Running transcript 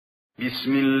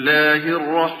بسم الله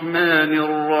الرحمن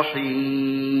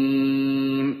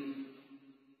الرحيم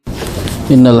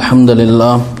إن الحمد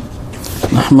لله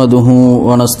نحمده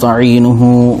ونستعينه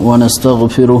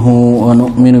ونستغفره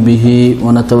ونؤمن به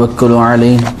ونتوكل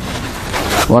عليه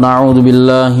ونعوذ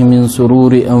بالله من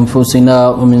شرور أنفسنا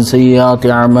ومن سيئات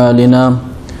أعمالنا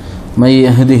من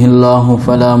يهده الله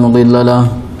فلا مضل له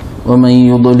ومن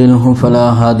يضلله فلا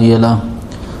هادي له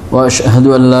وأشهد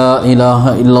أن لا إله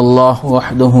إلا الله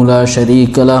وحده لا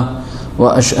شريك له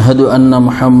وأشهد أن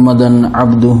محمدا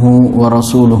عبده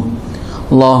ورسوله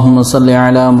اللهم صل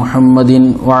على محمد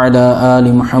وعلى آل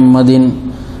محمد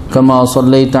كما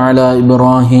صليت على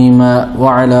إبراهيم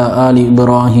وعلى آل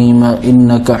إبراهيم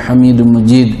إنك حميد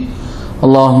مجيد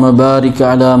اللهم بارك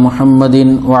على محمد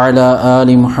وعلى آل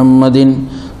محمد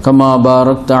كما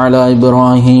باركت على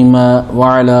إبراهيم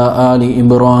وعلى آل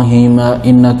إبراهيم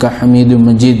إنك حميد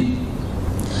مجيد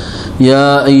يا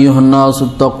أيها الناس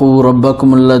اتقوا ربكم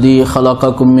الذي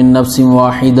خلقكم من نفس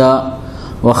واحدة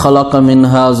وخلق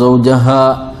منها زوجها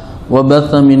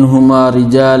وبث منهما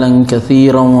رجالا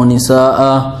كثيرا ونساء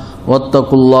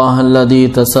واتقوا الله الذي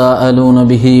تساءلون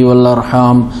به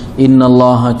والأرحام إن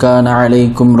الله كان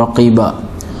عليكم رقيبا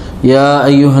يا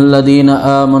أيها الذين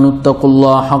آمنوا اتقوا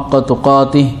الله حق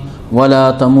تقاته ولا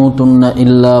تموتن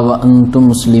إلا وأنتم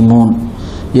مسلمون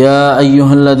يا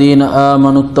أيها الذين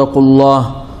آمنوا اتقوا الله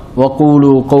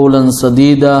وقولوا قولا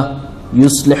سديدا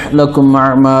يصلح لكم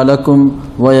أعمالكم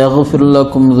ويغفر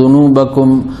لكم ذنوبكم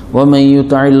ومن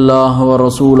يطع الله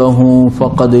ورسوله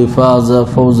فقد فاز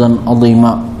فوزا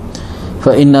عظيما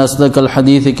فإن أصدق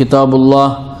الحديث كتاب الله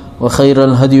وخير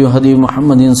الهدي هدي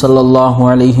محمد صلى الله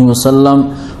عليه وسلم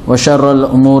وشر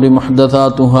الأمور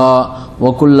محدثاتها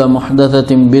وكل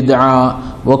محدثة بدعة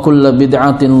وكل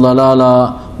بدعة ضلالة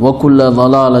وكل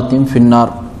ضلالة في النار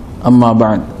أما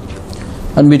بعد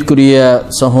அன்பிற்குரிய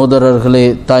சகோதரர்களே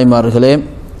தாய்மார்களே,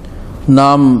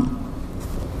 நாம்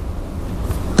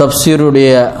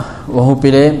தப்சீருடைய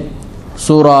வகுப்பிலே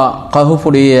சூரா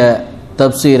கஹஃபுடைய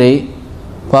தப்சீரை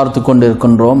பார்த்து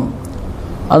கொண்டிருக்கின்றோம்.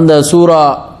 அந்த சூரா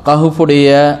கஹஃபுடைய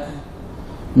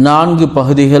 4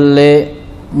 பகுதிகளிலே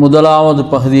முதலாவது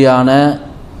பகுதியான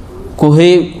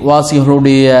குகை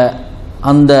வாசிகளுடைய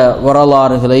அந்த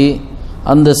வரலாறுகளை,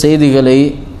 அந்த செய்திகளை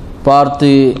பார்த்து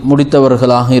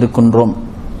முடித்தவர்களாக இருக்கின்றோம்.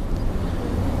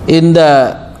 இந்த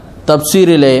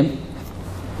தப்சீரிலே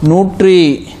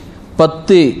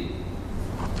 110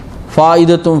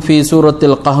 ஃபாயிதத்தும் ஃபி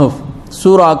சூரத்தில் கஹஃப்,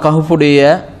 சூரா கஹஃபுடைய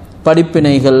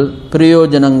படிப்பினைகள்,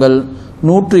 பிரயோஜனங்கள்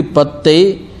 110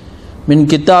 மின்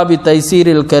கிதாபி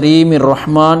தைசீரில் கரீமிர்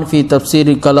ரஹ்மான் ஃபி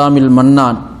தப்சீரி கலாமில்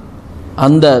மன்னான்,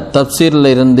 அந்த தப்சீரில்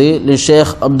இருந்து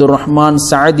ஷேக் அப்துல் ரஹ்மான்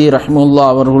சாதி ரஹ்முல்லா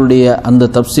அவர்களுடைய அந்த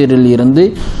தப்சீரில் இருந்து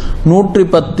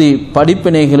 110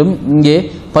 படிப்பினைகளும் இங்கே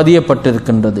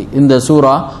பதியப்பட்டிருக்கின்றது. இந்த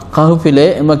சூரா கஹஃபிலே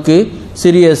எமக்கு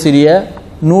சிறிய சிறிய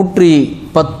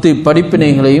 110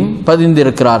 படிப்பினைகளையும்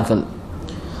பதிந்திருக்கிறார்கள்.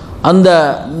 அந்த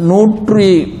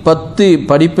 110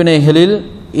 படிப்பினைகளில்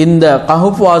இந்த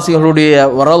கஹஃப் வாசிகளுடைய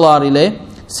வரலாறிலே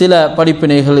சில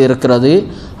படிப்பினைகள் இருக்கிறது.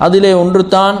 அதிலே ஒன்று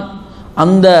தான்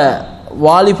அந்த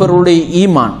வாலிபருடைய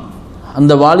ஈமான்.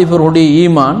 அந்த வாலிபருடைய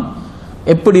ஈமான்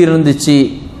எப்படி இருந்துச்சு,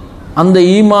 அந்த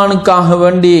ஈமானுக்காக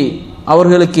வேண்டி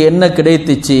அவர்களுக்கு என்ன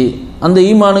கிடைத்துச்சு, அந்த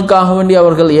ஈமானுக்காக வேண்டி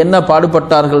அவர்கள் என்ன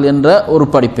பாடுபட்டார்கள் என்ற ஒரு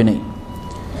படிப்பினை.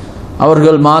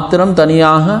 அவர்கள் மாத்திரம்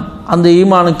தனியாக அந்த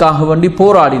ஈமானுக்காக வேண்டி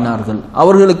போராடினார்கள்.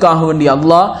 அவர்களுக்காக வேண்டி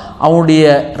அல்லாஹ் அவனுடைய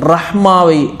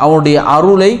ரஹ்மாவை, அவனுடைய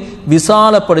அருளை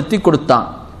விசாலப்படுத்தி கொடுத்தான்.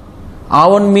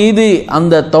 அவன் மீது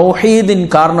அந்த தௌஹீதின்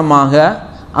காரணமாக,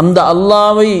 அந்த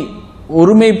அல்லாவை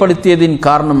ஒருமைப்படுத்தியதின்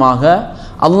காரணமாக,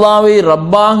 அல்லாவை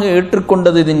ரப்பாக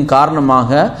ஏற்றுக்கொண்டதின் காரணமாக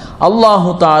அல்லாஹு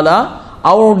தாலா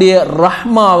அவனுடைய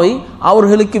ரஹ்மாவை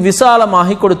அவர்களுக்கு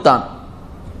விசாலமாகி கொடுத்தான்.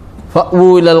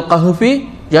 ஃபஉலல் கஹ்ஃபி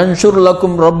யன்ஷுர்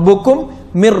லக்கும் ரப்புக்கும்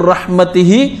மிர்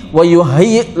ரஹ்மதிஹி வ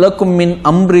யுஹய்யி லக்கும் மின்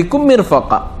அம்ரிக்கும்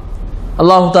மிர்ஃபகா.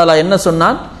 அல்லாஹு தாலா என்ன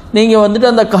சொன்னான், நீங்க வந்துட்டு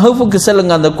அந்த கஹ்ஃபுக்கு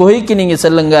செல்லுங்க, அந்த குகைக்கு நீங்க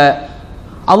செல்லுங்க,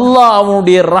 அல்லாஹ்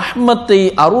அவனுடைய ரஹ்மத்தை,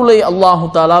 அருளை அல்லாஹு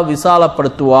தாலா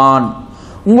விசாலப்படுத்துவான்,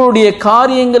 உங்களுடைய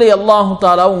காரியங்களை அல்லாஹு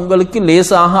தாலா உங்களுக்கு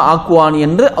லேசாக ஆக்குவான்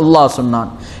என்று அல்லாஹ் சொன்னான்.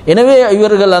 எனவே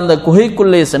இவர்கள் அந்த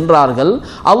குகைக்குள்ளே சென்றார்கள்.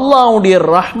 அல்லாஹ்வுடைய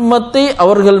ரஹ்மத்தை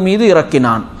அவர்கள் மீது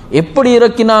இறக்கினான். எப்படி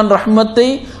இறக்கினான் ரஹ்மத்தை?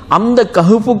 அந்த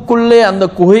கஹஃபுக்குள்ளே, அந்த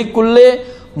குகைக்குள்ளே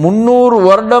 300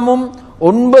 வருடமும்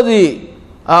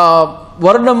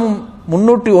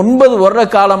 309 வருட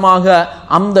காலமாக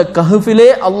அந்த கஹஃபிலே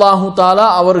அல்லாஹு தாலா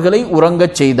அவர்களை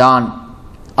உறங்கச் செய்தான்.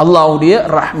 அல்லாஹ்வுடைய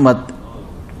ரஹ்மத்.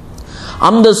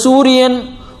 அந்த சூரியன்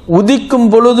உதிக்கும்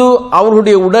பொழுது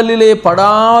அவர்களுடைய உடலிலே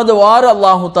படாதவாறு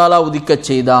அல்லாஹு தாலா உதிக்கச்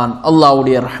செய்தான்.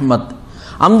 அல்லாஹ்வுடைய ரஹ்மத்.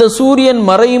 அந்த சூரியன்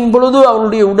மறையும் பொழுது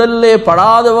அவருடைய உடலிலே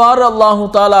படாதவாறு அல்லாஹு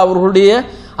தாலா அவர்களுடைய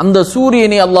அந்த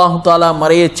சூரியனை அல்லாஹு தாலா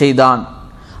மறைய செய்தான்.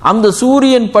 அந்த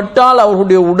சூரியன் பட்டால்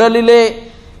அவர்களுடைய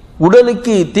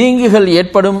உடலுக்கு தீங்குகள்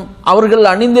ஏற்படும், அவர்கள்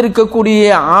அணிந்திருக்கக்கூடிய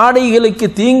ஆடைகளுக்கு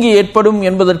தீங்கு ஏற்படும்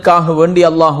என்பதற்காக வேண்டி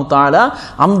அல்லாஹு தாலா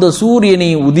அந்த சூரியனை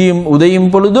உதயும்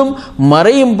பொழுதும்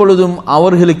மறையும் பொழுதும்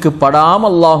அவர்களுக்கு படாமல்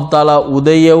அல்லாஹு தாலா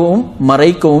உதயவும்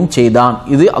மறைக்கவும் செய்தான்.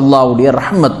 இது அல்லாஹ்வுடைய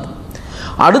ரஹ்மத்.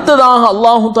 அடுத்ததாக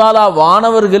அல்லாஹு தாலா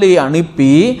வானவர்களை அனுப்பி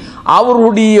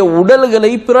அவருடைய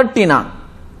உடல்களை பிரட்டினான்.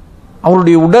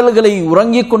 அவருடைய உடல்களை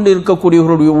உறங்கிக்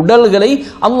கொண்டிருக்கக்கூடியவர்களுடைய உடல்களை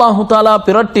அல்லாஹு தாலா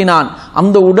பிரட்டினான்.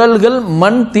 அந்த உடல்கள்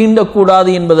மண் தீண்டக்கூடாது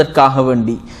என்பதற்காக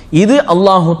வேண்டி. இது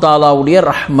அல்லாஹு தாலாவுடைய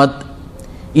ரஹ்மத்,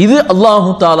 இது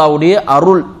அல்லாஹு தாலாவுடைய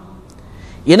அருள்.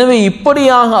 எனவே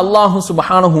இப்படியாக அல்லாஹு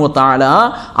சுப்ஹானஹு வ தஆலா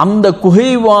அந்த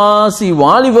குகைவாசி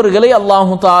வாலிபர்களை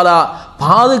அல்லாஹு தாலா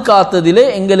பாதுகாத்ததிலே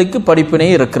எங்களுக்கு படிப்பினை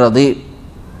இருக்கிறது.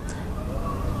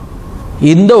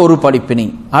 இந்த ஒரு படிப்பினை.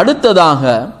 அடுத்ததாக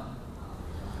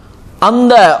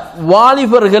அந்த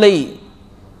வாலிபர்களை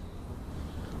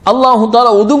அல்லாஹு தாலா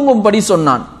ஒதுங்கும்படி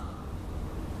சொன்னான்.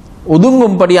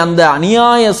 ஒதுங்கும்படி அந்த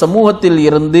அநியாய சமூகத்தில்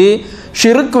இருந்து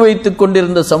ஷிர்க் வைத்துக்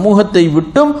கொண்டிருந்த சமூகத்தை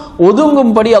விட்டும்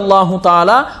ஒதுங்கும்படி அல்லாஹு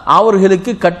தாலா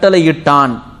அவர்களுக்கு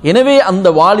கட்டளையிட்டான். எனவே அந்த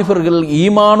வாலிபர்கள்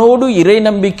ஈமானோடு இறை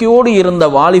நம்பிக்கையோடு இருந்த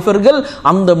வாலிபர்கள்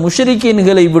அந்த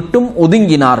முஷ்ரிக்கீன்களை விட்டும்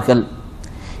ஒதுங்கினார்கள்.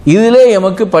 இதிலே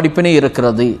எமக்கு படிப்பினை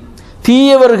இருக்கிறது.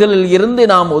 தீயவர்களில் இருந்து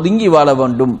நாம் ஒதுங்கி வாழ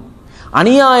வேண்டும்.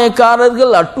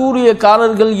 அநியாயக்காரர்கள்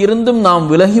அட்டூழியக்காரர்கள் இருந்தும் நாம்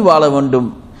விலகி வாழ வேண்டும்.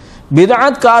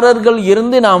 பிதஅத்காரர்கள்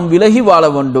இருந்து நாம் விலகி வாழ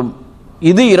வேண்டும்.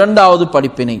 இது இரண்டாவது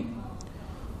படிப்பினை.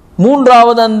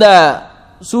 மூன்றாவது அந்த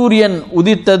சூரியன்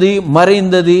உதித்தது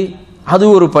மறைந்தது, அது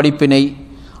ஒரு படிப்பினை.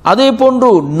 அதே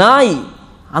போன்று நாய்,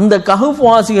 அந்த கஹஃப்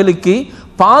வாசிகளுக்கு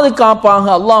பாதுகாப்பாக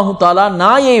அல்லாஹு தாலா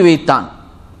நாயை வைத்தான்.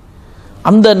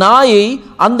 அந்த நாயை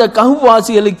அந்த கஹஃப்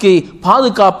வாசிகளுக்கு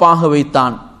பாதுகாப்பாக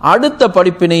வைத்தான். அடுத்த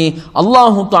படிப்பினை,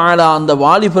 அல்லாஹு தஆலா அந்த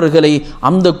வாலிபர்களை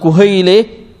அந்த குகையிலே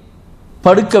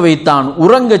படுக்க வைத்தான்,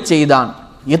 உறங்கச் செய்தான்.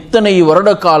 எத்தனை வருட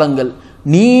காலங்கள்,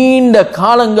 நீண்ட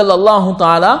காலங்கள் அல்லாஹு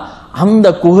தஆலா அந்த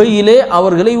குகையிலே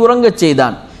அவர்களை உறங்கச்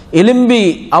செய்தான்.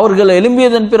 அவர்கள்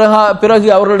எழும்பியதன் பிறகு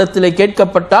அவர்களிடத்திலே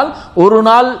கேட்கப்பட்டால் ஒரு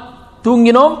நாள்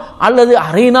தூங்கினோம் அல்லது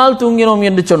அரை நாள் தூங்கினோம்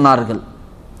என்று சொன்னார்கள்.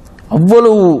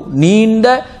 அவ்வளவு நீண்ட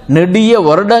நெடிய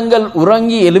வருடங்கள்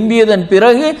உறங்கி எழும்பியதன்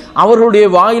பிறகு அவர்களுடைய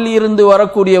வாயிலிருந்து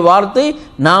வரக்கூடிய வார்த்தை,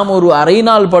 நாம் ஒரு அரை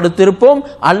நாள் படுத்திருப்போம்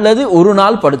அல்லது ஒரு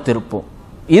நாள் படுத்திருப்போம்.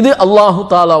 இது அல்லாஹு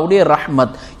தாலாவுடைய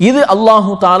ரஹ்மத். இது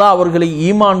அல்லாஹு தாலா அவர்களை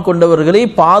ஈமான் கொண்டவர்களை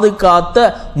பாதுகாத்த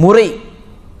முறை.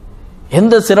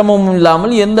 எந்த சிரமமும்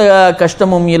இல்லாமல் எந்த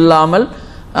கஷ்டமும் இல்லாமல்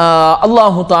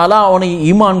அல்லாஹு தாலா அவனை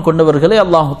ஈமான் கொண்டவர்களை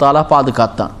அல்லாஹு தாலா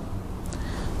பாதுகாத்தான்.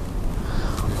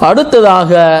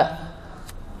 அடுத்ததாக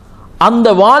அந்த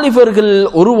வாலிபர்கள்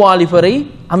ஒரு வாலிபரை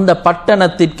அந்த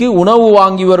பட்டணத்திற்கு உணவு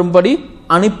வாங்கி வரும்படி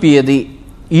அனுப்பியது.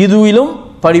 இதுவிலும்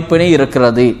படிப்பினை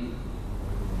இருக்கிறது.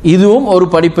 இதுவும் ஒரு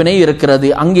படிப்பினை இருக்கிறது.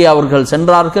 அங்கே அவர்கள்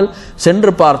சென்றார்கள்.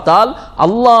 சென்று பார்த்தால்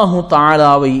அல்லாஹு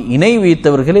தாலாவை இணை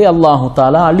வைத்தவர்களை அல்லாஹு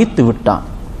தாலா அழித்து விட்டான்.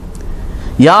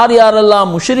 யார்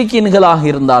யாரெல்லாம் முஷ்ரிக்கீன்களாக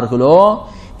இருந்தார்களோ,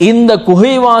 இந்த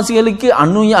குகைவாசிகளுக்கு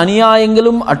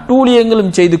அநியாயங்களும்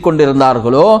அட்டூழியங்களும் செய்து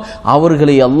கொண்டிருந்தார்களோ,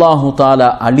 அவர்களை அல்லாஹு தாலா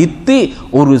அழித்து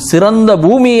ஒரு சிறந்த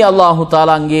பூமியை அல்லாஹு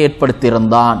தாலா அங்கே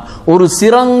ஏற்படுத்தியிருந்தான். ஒரு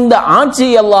சிறந்த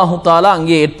ஆட்சியை அல்லாஹு தாலா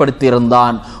அங்கே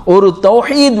ஏற்படுத்தியிருந்தான். ஒரு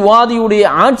தௌஹீத் வாதியுடைய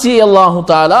ஆட்சியை அல்லாஹு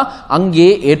தாலா அங்கே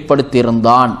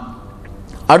ஏற்படுத்தியிருந்தான்.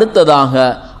 அடுத்ததாக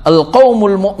அல்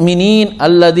கௌமுல் முஃமினீன்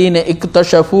அல்லதீன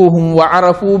இக்தஷஃபூஹும்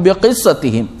வஅரஃபூ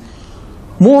பிகிஸ்ஸத்திஹிம்,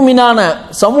 மூமினான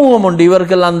சமூகம் உண்டு.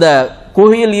 இவர்கள் அந்த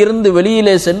குகையில் இருந்து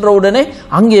வெளியிலே சென்றவுடனே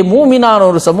அங்கே மூமினான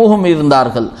ஒரு சமூகம்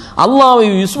இருந்தார்கள். அல்லாஹ்வை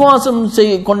விசுவாசம்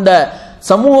கொண்ட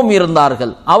சமூகம்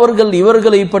இருந்தார்கள். அவர்கள்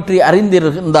இவர்களை பற்றி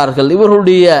அறிந்திருந்தார்கள்,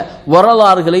 இவர்களுடைய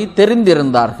வரலாறுகளை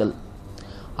தெரிந்திருந்தார்கள்.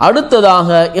 அடுத்ததாக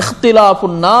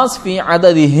இஹ்திலாஃபுன் நாஸ் ஃபி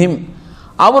அததிஹிம்,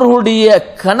 அவர்களுடைய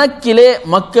கணக்கிலே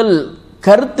மக்கள்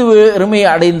கருத்து வேற்றுமை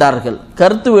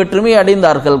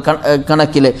அடைந்தார்கள்.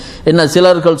 கணக்கிலே என்ன,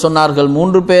 சிலர்கள் சொன்னார்கள்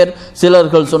 3 பேர்,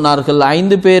 சிலர்கள் சொன்னார்கள்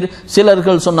 5 பேர்,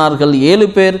 சிலர்கள் சொன்னார்கள் 7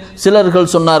 பேர்,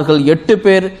 சிலர்கள் சொன்னார்கள் 8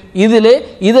 பேர். இதிலே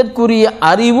இதற்குரிய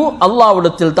அறிவு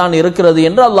அல்லாஹ்விடத்தில் தான் இருக்கிறது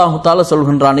என்று அல்லாஹு தாலா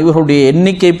சொல்கின்றான். இவர்களுடைய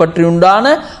எண்ணிக்கை பற்றி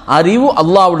உண்டான அறிவு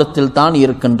அல்லாஹ்விடத்தில் தான்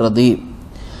இருக்கின்றது.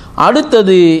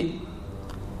 அடுத்தது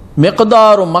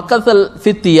மிக்தாரு மக்கசல்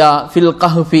ஃபித்தியா ஃபில்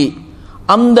கஹ்ஃபி,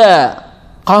 அந்த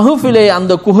கஹ்ஃபிலே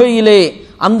அந்த குகையிலே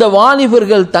அந்த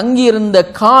வாலிபர்கள் தங்கியிருந்த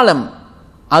காலம்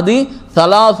அது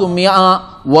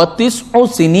 390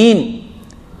 சினீன்,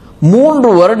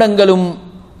 3 வருடங்களும்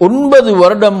 9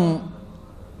 வருடம்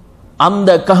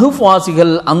அந்த கஹஃப்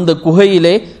வாசிகள் அந்த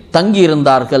குகையிலே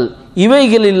தங்கியிருந்தார்கள்.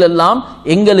 இவைகளிலெல்லாம்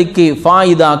எங்களுக்கு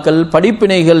ஃபாயிதாக்கள்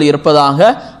படிப்பினைகள் இருப்பதாக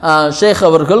ஷேக்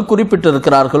அவர்கள்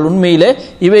குறிப்பிட்டிருக்கிறார்கள். உண்மையிலே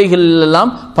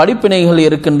இவைகளெல்லாம் படிப்பினைகள்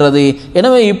இருக்கின்றது.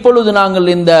 எனவே இப்பொழுது நாங்கள்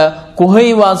இந்த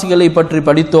குகைவாசிகளை பற்றி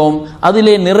படித்தோம்.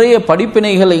 அதிலே நிறைய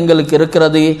படிப்பினைகள் எங்களுக்கு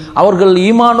இருக்கிறது. அவர்கள்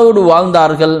ஈமானோடு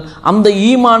வாழ்ந்தார்கள். அந்த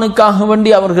ஈமானுக்காக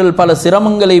வேண்டி அவர்கள் பல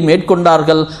சிரமங்களை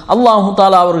மேற்கொண்டார்கள். அல்லாஹு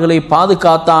தாலா அவர்களை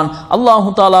பாதுகாத்தான். அல்லாஹு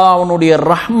தாலா அவனுடைய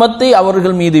ரஹ்மத்தை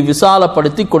அவர்கள் மீது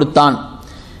விசாலப்படுத்தி கொடுத்தான்.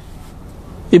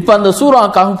 இப்ப அந்த சூரா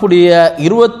கஹ்ஃபுடைய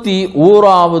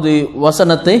 21வது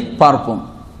வசனத்தை பார்ப்போம்.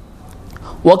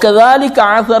 وَكَذَلِكَ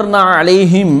عَثَرْنَا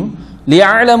عَلَيْهِمْ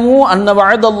لِيَعْلَمُوا أَنَّ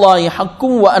وَعْدَ اللَّهِ حَقٌّ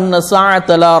وَأَنَّ السَّاعَةَ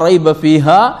لَا رَيْبَ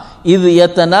فِيهَا إِذْ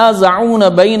يَتَنَازَعُونَ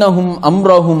بَيْنَهُمْ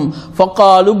أَمْرَهُمْ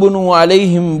فَقَالُوا ابْنُوا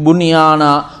عَلَيْهِمْ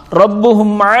بُنْيَانًا رَبُّهُمْ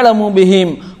أَعْلَمُ بِهِمْ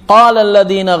قَالَ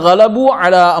الَّذِينَ غَلَبُوا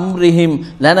عَلَى أَمْرِهِمْ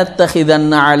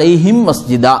لَنَتَّخِذَنَّ عَلَيْهِمْ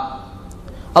مَسْجِدًا.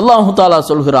 அல்லாஹ் தஆலா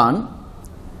சொல்கிறான்,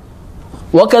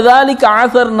 وَكَذَلِكَ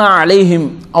عَثَرْنَا عَلَيْهِمْ,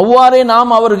 அவ்வாறே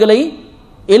நாம் அவர்களை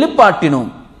எழுப்பாட்டினோம்.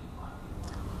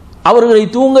 அவர்களை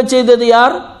தூங்கச் செய்தது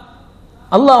யார்?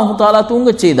 அல்லாஹு தாலா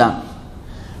தூங்கச் செய்தான்.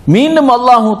 மீண்டும்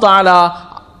அல்லாஹு தாலா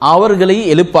அவர்களை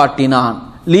எழுப்பாட்டினான்.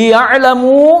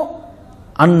 லியஅலமு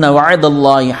அன்ன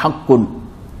வஅதல்லாஹி ஹக்குன்,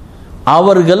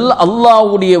 அவர்கள்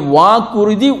அல்லாஹ்வுடைய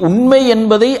வாக்குறுதி உண்மை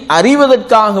என்பதை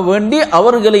அறிவதற்காக வேண்டி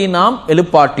அவர்களை நாம்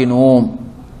எழுப்பாட்டினோம்.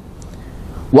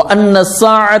 وَأَنَّ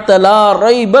السَّاعَةَ لَا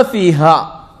رَيْبَ فِيهَا,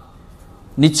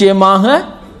 நிச்சயமாக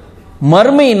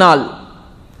மறுமை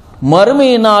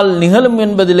நாள் நிகழும்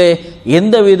என்பதிலே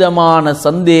எந்த விதமான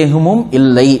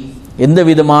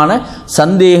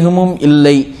சந்தேகமும்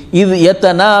இல்லை. இது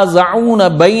யதனாஸஊன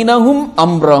பைனஹும்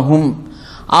அம்ரஹும்,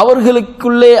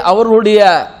 அவர்களுக்குள்ளே அவர்களுடைய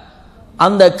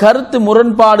அந்த கருத்து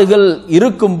முரண்பாடுகள்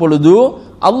இருக்கும் பொழுது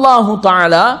அல்லாஹு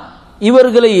தஆலா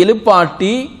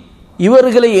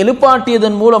இவர்களை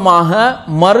எழுப்பாட்டியதன் மூலமாக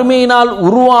மறுமையினால்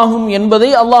உருவாகும் என்பதை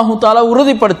அல்லாஹு தாலா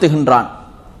உறுதிப்படுத்துகின்றான்.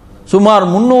 சுமார்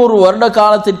 300 வருட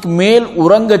காலத்திற்கு மேல்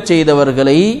உறங்கச்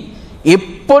செய்தவர்களை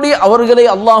அவர்களை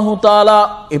அல்லாஹு தாலா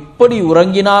எப்படி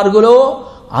உறங்கினார்களோ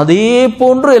அதே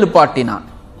போன்று எழுப்பாட்டினான்.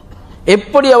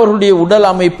 எப்படி அவர்களுடைய உடல்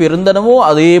அமைப்பு இருந்தனவோ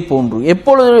அதே போன்று,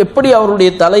 எப்படி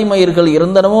அவருடைய தலைமயிர்கள்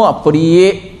இருந்தனவோ அப்படியே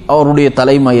அவருடைய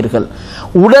தலைமயிர்கள்,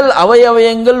 உடல்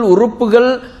அவயவயங்கள்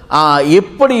உறுப்புகள்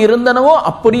எப்படி இருந்தனவோ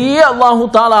அப்படியே அல்லாஹு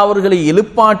தாலா அவர்களை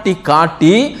எழுப்பாட்டி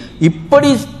காட்டி, இப்படி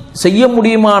செய்ய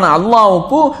முடியுமான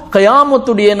அல்லாஹ்வுக்கு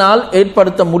கயாமத்துடைய நாள்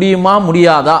ஏற்படுத்த முடியுமா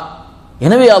முடியாதா?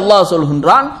 எனவே அல்லாஹ்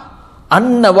சொல்கின்றான்,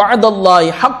 அன்ன வஅதல்லாஹி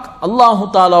ஹக், அல்லாஹு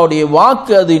தாலாவுடைய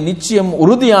வாக்கு அது நிச்சயம்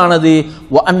உறுதியானது.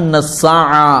 வ அன்ன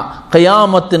ஸாஆ,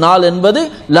 கயாமத்து நாள் என்பது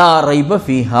லா ரைப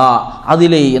ஃபீஹா,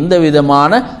 அதிலே எந்த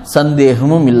விதமான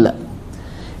சந்தேகமும் இல்லை.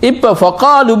 இப்ப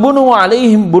ஃபகாலு புனு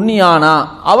அலைஹிம் புன்யானா,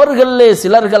 அவர்களிலே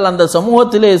சிலர்கள், அந்த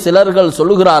சமூகத்திலே சிலர்கள்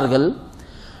சொல்லுகிறார்கள்,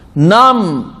 நாம்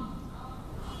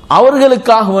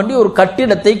அவர்களுக்காக வேண்டி ஒரு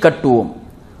கட்டிடத்தை கட்டுவோம்.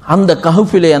 அந்த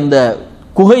கஹ்ஃபிலே, அந்த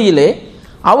குகையிலே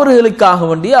அவர்களுக்காக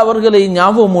வேண்டி, அவர்களை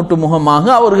ஞாபகமூட்டும் முகமாக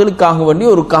அவர்களுக்காக வேண்டி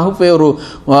ஒரு கஹ்ஃபை, ஒரு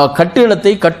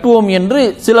கட்டிடத்தை கட்டுவோம் என்று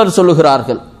சிலர்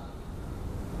சொல்லுகிறார்கள்.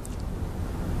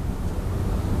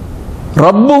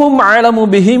 ரப்புஹும் அலமு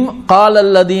பிஹிம் கால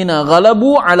அல்லதீன கலபு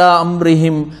அலா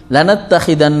அம்ரிஹிம்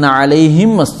லனத்தஹிதன்ன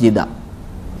அலைஹிம் மஸ்ஜிதா.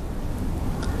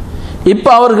 இப்ப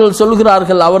அவர்கள்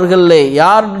சொல்கிறார்கள், அவர்களே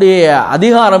யாருடைய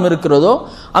அதிகாரம் இருக்கிறதோ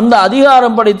அந்த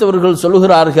அதிகாரம் படைத்தவர்கள்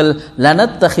சொல்கிறார்கள்,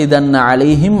 லனத்தஹிதன்ன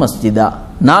அலைஹிம் மஸ்ஜிதா,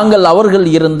 நாங்கள் அவர்கள்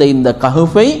இருந்த இந்த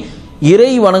கஹ்ஃபை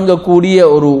இறை வணங்கக்கூடிய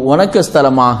ஒரு வணக்க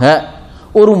ஸ்தலமாக,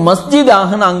 ஒரு மஸ்ஜிதாக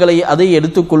நாங்கள் அதை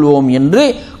எடுத்துக்கொள்வோம் என்று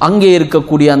அங்கே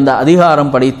இருக்கக்கூடிய அந்த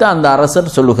அதிகாரம் படைத்த அந்த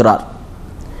அரசர் சொல்லுகிறார்.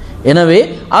 எனவே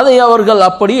அதை அவர்கள்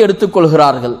அப்படி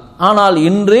எடுத்துக்கொள்கிறார்கள். ஆனால்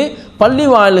இன்று பள்ளி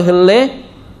வாயில்களிலே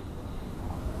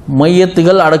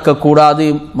மையத்துகள் அடக்கக்கூடாது,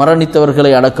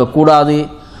 மரணித்தவர்களை அடக்கக்கூடாது,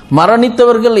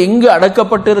 மரணித்தவர்கள் எங்கு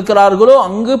அடக்கப்பட்டிருக்கிறார்களோ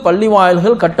அங்கு பள்ளி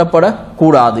வாயில்கள்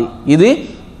கட்டப்படக்கூடாது. இது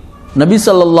நபி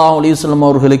ஸல்லல்லாஹு அலைஹி வஸல்லம்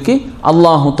அவர்களுக்கு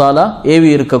அல்லாஹு தாலா ஏவி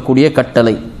இருக்கக்கூடிய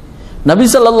கட்டளை. நபி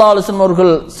ஸல்லல்லாஹு அலைஹி வஸல்லம்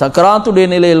அவர்கள் சக்கராத்துடைய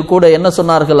நிலையில் கூட என்ன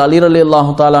சொன்னார்கள்? அலி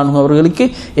ரலியல்லாஹு தஆலா அன்ஹு அவர்களுக்கு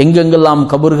எங்கெங்கெல்லாம்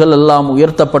கபர்கள் எல்லாம்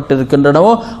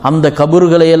உயர்த்தப்பட்டிருக்கின்றனவோ அந்த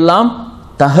கபர்களை எல்லாம்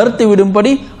தகர்த்து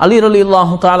விடும்படி அலி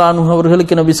ரலியல்லாஹு தஆலா அன்ஹு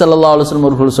அவர்களுக்கு நபி ஸல்லல்லாஹு அலைஹி வஸல்லம்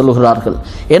அவர்கள் சொல்லுகிறார்கள்.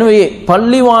 எனவே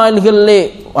பள்ளி வாயில்களிலே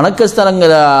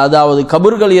வணக்கஸ்தலங்கள், அதாவது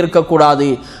கபர்கள் இருக்கக்கூடாது,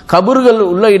 கபர்கள்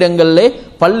உள்ள இடங்களிலே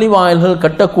பள்ளி வாயில்கள்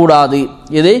கட்டக்கூடாது.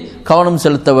 இதை கவனம்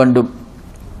செலுத்த வேண்டும்.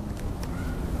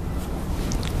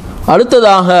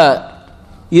 அடுத்ததாக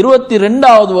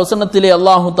 22வது வசனத்திலே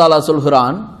அல்லாஹு தாலா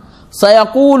சொல்கிறான்,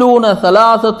 سيقولون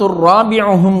ثلاثة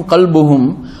رابعهم قلبهم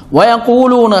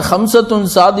ويقولون خمسة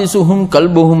سادسهم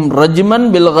كلبهم رجما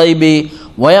بالغيب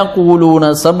ويقولون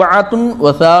سبعة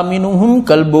وثامنهم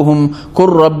كلبهم قل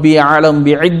ربي أعلم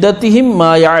بعدتهم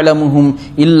ما يعلمهم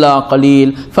إلا قليل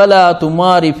فلا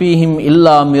تمار فيهم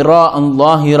إلا مراء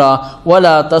ظاهرا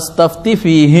ولا تستفت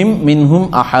فيهم منهم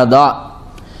أحدا.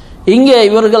 இங்கே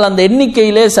இவர்கள் அந்த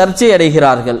எண்ணிக்கையிலே சர்ச்சை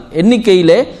அடைகிறார்கள்.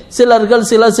 எண்ணிக்கையிலே சிலர்கள்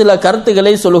சில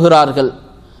கருத்துக்களை சொல்கிறார்கள்.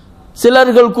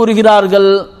 சிலர்கள் கூறுகிறார்கள்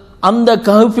அந்த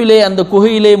கஹ்ஃபிலே அந்த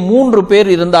குகையிலே 3 பேர்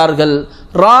இருந்தார்கள்.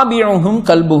 ராபியுஹும்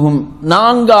கல்புஹும்,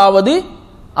 4வது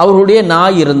அவருடைய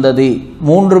நாய் இருந்தது.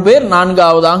 3 பேர்,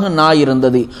 4வதாக நாய்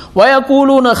இருந்தது.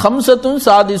 வயகூலூன ஹம்சத்துன்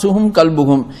சாதிசுஹும்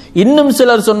கல்புஹும், இன்னும்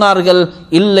சிலர் சொன்னார்கள்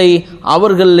இல்லை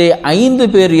அவர்களே 5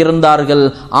 பேர் இருந்தார்கள்,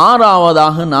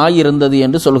 6வதாக நாய் இருந்தது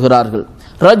என்று சொல்கிறார்கள்.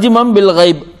 ரஜ்மம் பில்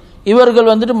கைப்,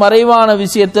 இவர்கள் மறைவான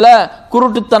விஷயத்துல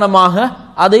குருட்டுத்தனமாக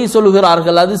அதை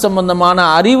சொல்கிறார்கள். அது சம்பந்தமான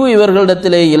அறிவு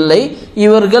இவர்களிடத்திலே இல்லை.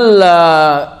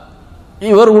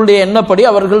 இவர்களுடைய எண்ணப்படி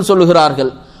அவர்கள்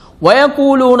சொல்கிறார்கள்.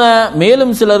 வயகூலூன,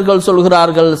 மேலும் சிலர்கள்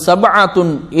சொல்கிறார்கள்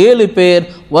சபஅத்துன், 7 பேர்,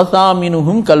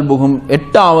 வசாமினுஹும் கல்புஹும்,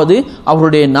 8வது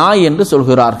அவருடைய நாய் என்று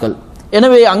சொல்கிறார்கள்.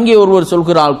 எனவே அங்கே ஒருவர்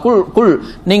சொல்கிறார், குல்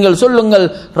நீங்கள் சொல்லுங்கள்,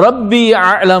 ரப்பி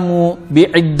அஅலமு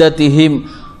பிஇத்ததிஹிம்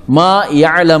மா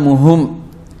யஅலமுஹும்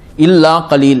இல்லா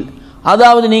கலீல்,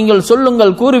 அதாவது நீங்கள்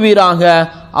சொல்லுங்கள், கூறுவீராக,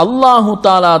 அல்லாஹு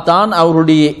தாலா தான்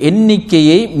அவருடைய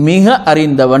எண்ணிக்கையை மிக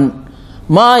அறிந்தவன்.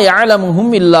 மா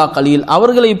யஅலமுஹும் இல்லா கலீல்,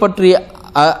 அவர்களை பற்றிய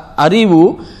அறிவு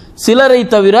சிலரை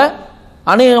தவிர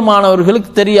அநேகமானவர்களுக்கு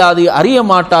தெரியாது, அறிய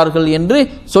மாட்டார்கள் என்று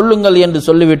சொல்லுங்கள் என்று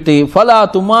சொல்லிவிட்டு ஃபலா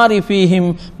துமாரி ஃபீஹிம்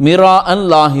மிராஅன்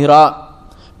லாஹிரா,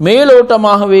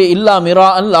 மேலோட்டமாகவே இல்லா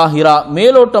மிராஅன் லாஹிரா,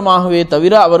 மேலோட்டமாகவே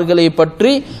தவிர அவர்களை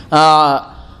பற்றி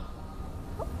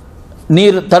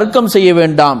நீர் தர்க்கம் செய்ய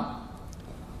வேண்டாம்,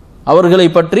 அவர்களை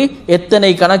பற்றி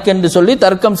எத்தனை கணக்கென்று சொல்லி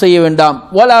தர்க்கம் செய்ய வேண்டாம்.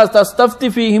 வலா தஸ்தஃப்தி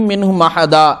ஃபீஹிம் மின்ஹும்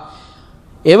அஹதா,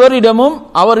 எவரிடமும்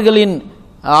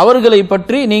அவர்களை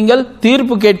பற்றி நீங்கள்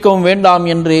தீர்ப்பு கேட்கவும் வேண்டாம்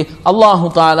என்று அல்லாஹு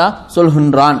தாலா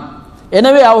சொல்கின்றான்.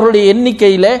 எனவே அவருடைய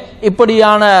எண்ணிக்கையில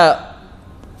இப்படியான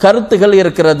கருத்துகள்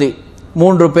இருக்கிறது.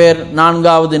 3 பேர்,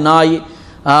 4வது நாய்,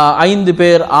 5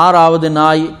 பேர், 6வது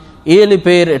நாய், 7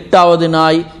 பேர், 8வது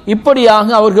நாய், இப்படியாக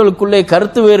அவர்களுக்குள்ளே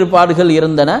கருத்து வேறுபாடுகள்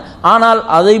இருந்தன. ஆனால்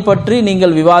அதை பற்றி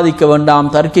நீங்கள் விவாதிக்க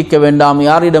வேண்டாம், தர்க்கிக்க வேண்டாம்,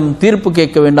 யாரிடம் தீர்ப்பு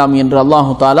கேட்க வேண்டாம் என்று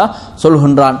அல்லாஹு தாலா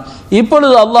சொல்கின்றான்.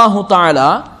 இப்பொழுது அல்லாஹு தாலா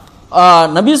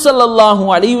நபி ஸல்லல்லாஹு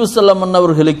அலைஹி வஸல்லம்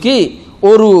அவர்களுக்கு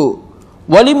ஒரு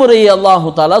வழிமுறையை அல்லாஹு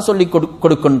தாலா சொல்லி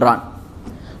கொடுக்கின்றான்.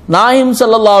 நாயிம்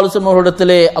ஸல்லல்லாஹு அலைஹி வஸல்லம்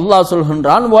அவர்களிடத்திலே அல்லாஹ்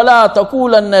சொல்கின்றான், வலா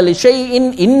தகூலன்ன லிஷைஇன்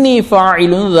இன்னி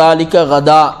ஃபாயிலுன் ذلك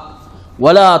غدا,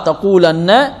 வலா தகூலன்ன,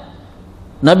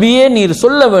 நபியே நீர்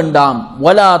சொல்ல வேண்டாம்,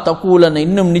 வலா தகூலன்ன,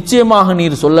 இன்னும் நிச்சயமாக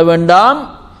நீர் சொல்ல வேண்டாம்,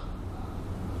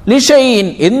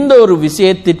 லிஷைஇன், எந்த ஒரு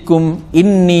விஷயத்திற்கும்,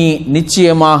 இன்னி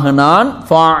நிச்சயமாக நான்,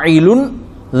 ஃபாயிலுன்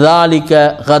ذلك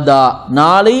غدا,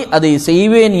 நாளை அதை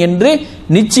செய்வேன் என்று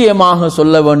நிச்சயமாக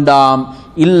சொல்ல வேண்டாம்,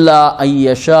 இல்லா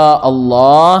ஐயஷா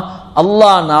அல்லாஹ்,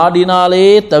 அல்லாஹ் நாடினாலே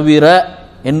தவிர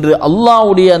என்று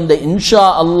அல்லாஹ்வுடைய அந்த இன்ஷா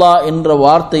அல்லாஹ் என்ற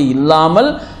வார்த்தை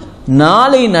இல்லாமல்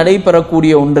நாளை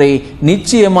நடைபெறக்கூடிய ஒன்றை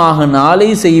நிச்சயமாக நாளை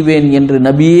செய்வேன் என்று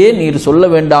நபியே நீர் சொல்ல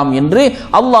வேண்டாம் என்று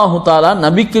அல்லாஹு தாலா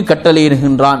நபிக்கு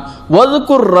கட்டளையிடுகின்றான்.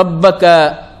 வதுகுர் ரப்பக,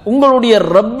 உங்களுடைய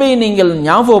ரப்பை நீங்கள்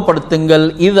ஞாபகப்படுத்துங்கள்,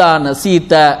 இதா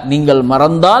நசீத, நீங்கள்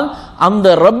மறந்தால் அந்த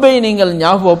ரப்பை நீங்கள்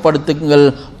ஞாபகப்படுத்துங்கள்,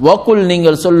 வகுல்,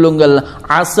 நீங்கள் சொல்லுங்கள்,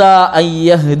 அஸா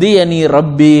ஐயஹ்தியனி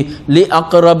ரப்பி லி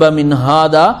அக்ரப மின்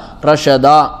ஹாதா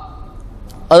ரஷதா,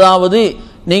 அதாவது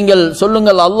நீங்கள்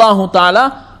சொல்லுங்கள், அல்லாஹு தாலா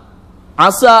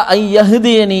அஸா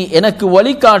ஐயஹ்தியனி, எனக்கு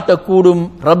வழிகாட்டக்கூடும்,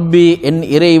 ரப்பி என்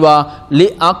இறைவா, லி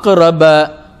அக்ரப,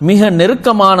 மிக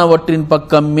நெருக்கமானவற்றின்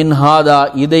பக்கம், மின்ஹாதா,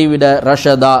 இதைவிட,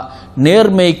 ரஷதா,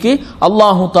 நேர்மைக்கு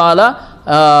அல்லாஹு தாலா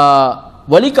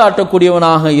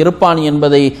வழிகாட்டக்கூடியவனாக இருப்பான்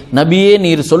என்பதை நபியே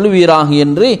நீர் சொல்லுவீராக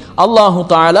என்று அல்லாஹு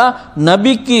தாலா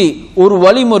நபிக்கு ஒரு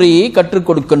வழிமுறையை கற்றுக்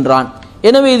கொடுக்கின்றான்.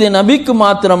 எனவே இது நபிக்கு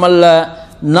மாத்திரமல்ல,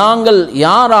 நாங்கள்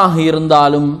யாராக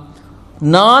இருந்தாலும்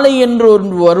நாளை என்று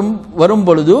வரும்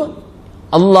பொழுது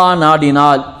அல்லாஹ்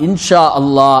நாடினால் இன்ஷா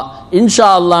அல்லாஹ், இன்ஷா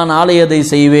அல்லாஹ் நாளை அதை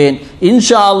செய்வேன்,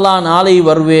 இன்ஷா அல்லாஹ் நாளை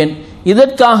வருவேன்,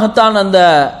 இதற்காகத்தான் அந்த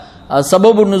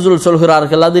சபபு நுசுல்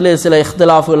சொல்கிறார்கள். அதிலே சில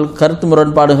இஹ்திலாஃப்கள், கருத்து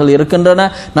முரண்பாடுகள் இருக்கின்றன.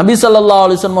 நபி ஸல்லல்லாஹு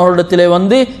அலைஹி வஸல்லம் அவர்களிடத்திலே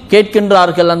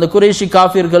கேட்கின்றார்கள். அந்த குறைஷி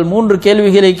காஃபிர்கள் 3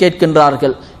 கேள்விகளை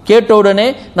கேட்கின்றார்கள். கேட்டவுடனே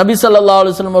நபி ஸல்லல்லாஹு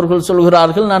அலைஹி வஸல்லம் அவர்கள்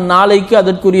சொல்கிறார்கள், நான் நாளைக்கு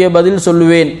அதற்குரிய பதில்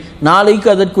சொல்லுவேன், நாளைக்கு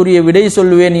அதற்குரிய விடை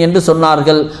சொல்லுவேன் என்று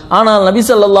சொன்னார்கள். ஆனால் நபி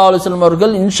ஸல்லல்லாஹு அலைஹி வஸல்லம்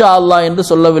அவர்கள் இன்ஷா அல்லாஹ் என்று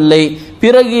சொல்லவில்லை.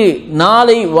 பிறகு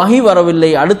நாளை வஹி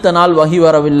வரவில்லை, அடுத்த நாள் வஹி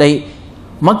வரவில்லை.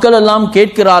 மக்கள் எல்லாம்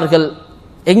கேட்கிறார்கள்.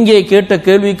 எங்கே கேட்ட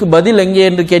கேள்விக்கு பதில் எங்கே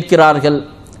என்று கேட்கிறார்கள்.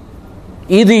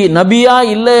 இது நபியா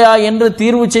இல்லையா என்று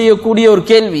தீர்வு செய்யக்கூடிய ஒரு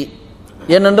கேள்வி.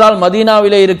 ஏனென்றால்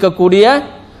மதீனாவிலே இருக்கக்கூடிய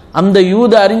அந்த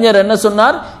யூத அறிஞர் என்ன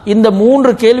சொன்னார், இந்த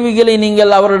 3 கேள்விகளை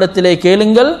நீங்கள் அவரிடத்திலே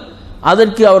கேளுங்கள்,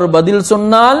 அதற்கு அவர் பதில்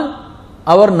சொன்னால்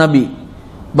அவர் நபி,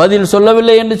 பதில்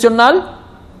சொல்லவில்லை என்று சொன்னால்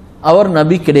அவர்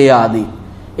நபி கிடையாது.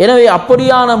 எனவே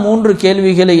அப்படியான 3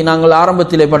 கேள்விகளை நாங்கள்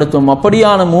ஆரம்பத்திலே படித்தோம்.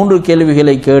 அப்படியான 3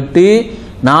 கேள்விகளை கேட்டு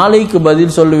நாளைக்கு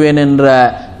பதில் சொல்லுவேன் என்ற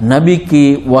நபிக்கு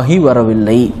வஹி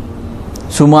வரவில்லை.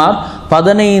 சுமார்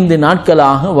 15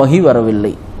 நாட்களாக வஹி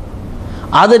வரவில்லை.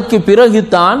 அதற்கு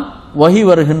பிறகுதான் வஹி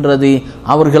வருகின்றது.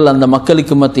 அவர்கள் அந்த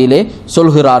மக்களுக்கு மத்தியிலே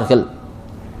சொல்கிறார்கள்.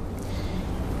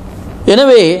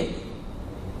 எனவே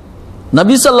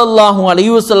நபி ஸல்லல்லாஹு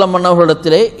அலைஹி வஸல்லம்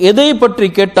அவர்களிடத்திலே எதை பற்றி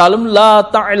கேட்டாலும் லா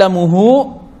தஅலமுஹு,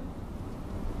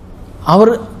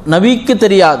 அவர் நபிக்கு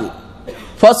தெரியாது.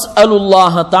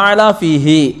 ஃபஸ்அலுல்லாஹ தஆலா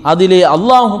ஃபீஹி, அதிலே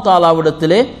அல்லாஹு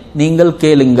தஆலாவிடத்திலே நீங்கள்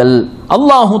கேளுங்கள்.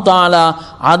 அல்லாஹு தஆலா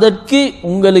அதற்கு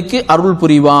உங்களுக்கு அருள்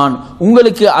புரிவான்,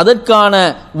 உங்களுக்கு அதற்கான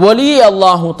வழியை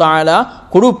அல்லாஹு தஆலா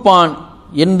கொடுப்பான்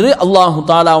என்று அல்லாஹு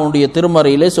தஆலாவுடைய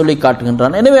திருமறையிலே சொல்லி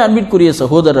காட்டுகின்றான். எனவே அன்பிற்குரிய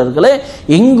சகோதரர்களே,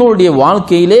 எங்களுடைய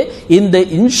வாழ்க்கையிலே இந்த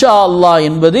இன்ஷா அல்லாஹ்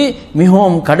என்பது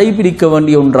மிகவும் கடைபிடிக்க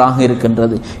வேண்டிய ஒன்றாக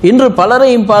இருக்கின்றது. இன்று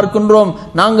பலரையும் பார்க்கின்றோம்,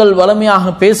 நாங்கள் வளமையாக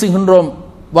பேசுகின்றோம்,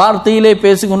 வார்த்தையிலே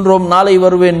பேசுகின்றோம், நாளை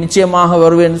வருவேன், நிச்சயமாக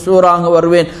வருவேன், சூராக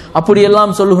வருவேன்,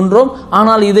 அப்படியெல்லாம் சொல்கின்றோம்.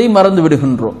 ஆனால் இதை மறந்து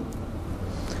விடுகின்றோம்.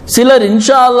 சிலர்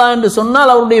இன்ஷா அல்லாஹ் என்று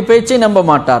சொன்னால் அவருடைய பேச்சை நம்ப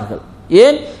மாட்டார்கள்.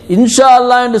 ஏன்? இன்ஷா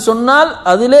அல்லாஹ் என்று சொன்னால்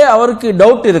அதிலே அவருக்கு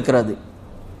டவுட் இருக்கிறது.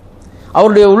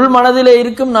 அவருடைய உள் மனதிலே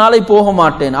இருக்கும் நாளை போக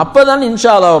மாட்டேன், அப்பதான்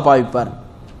இன்ஷா அல்லாஹ்வை பாவிப்பார்.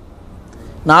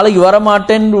 நாளைக்கு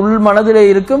வரமாட்டேன் உள் மனதிலே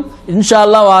இருக்கும், இன்ஷா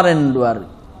அல்லாஹ் வாரேன் என்றுவார்.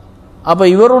 அப்ப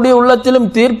இவருடைய உள்ளத்திலும்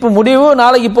தீர்ப்பு முடிவு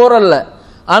நாளைக்கு போறல்ல,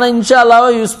 ஆனா இன்ஷா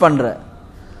அல்லாஹ்வை யூஸ் பண்ற.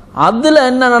 அதுல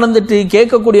என்ன நடந்துட்டு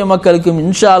கேட்கக்கூடிய மக்களுக்கும்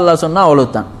இன்ஷா அல்லாஹ் சொன்னா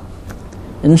அவ்வளவுதான்.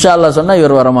 இன்ஷா அல்லாஹ் சொன்னா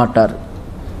இவர் வரமாட்டார்.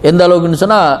 எந்த அளவுக்குன்னு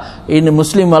சொன்னா, இன்னும்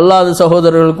முஸ்லீம் அல்லாத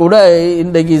சகோதரர்கள் கூட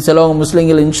இன்றைக்கு சிலவங்க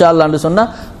முஸ்லீம்கள் இன்ஷா அல்லான்னு சொன்னா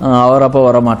அவர் அப்போ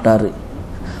வரமாட்டார்.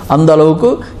 அந்த அளவுக்கு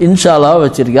இன்ஷா அல்லாஹ்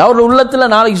வச்சிருக்கு. அவர் உள்ளத்துல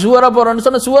நாளைக்கு சுவரா போறேன்னு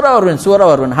சொன்னா சுவரா வருவேன்,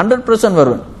 100%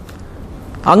 வருவேன்,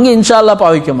 அங்கே இன்ஷா அல்லாஹ்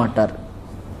பாவிக்க மாட்டார்.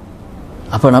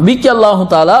 அப்ப நபிக்கு அல்லாஹு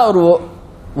தஆலா ஒரு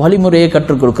வழிமுறையை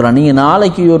கற்றுக் கொடுக்கிறான். நீங்க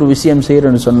நாளைக்கு ஒரு விஷயம்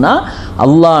செய்யறேன்னு சொன்னா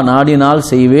அல்லாஹ் நாடினால்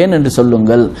செய்வேன் என்று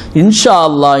சொல்லுங்கள், இன்ஷா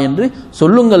அல்லாஹ் என்று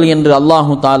சொல்லுங்கள் என்று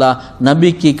அல்லாஹு தஆலா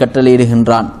நபிக்கு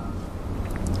கட்டளையிடுகின்றான்.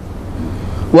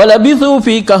 வலபிது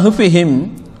ஃபீ கஹ்ஃபிஹிம்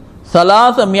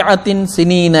 300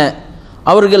 சினீன,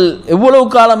 அவர்கள் எவ்வளவு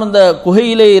காலம் அந்த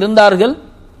குகையிலே இருந்தார்கள்?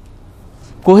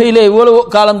 குகையிலே எவ்வளவு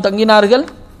காலம் தங்கினார்கள்?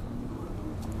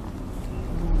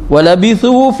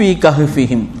 வலபிது ஃபீ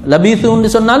கஹ்ஃபிஹிம், லபிது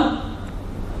என்று சொன்னால்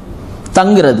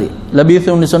தங்கிறது,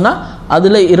 லபீசுன்னு சொன்னா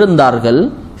அதுல இருந்தார்கள்.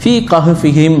 ஃபீ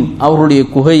கஹ்ஃபிஹிம், அவருடைய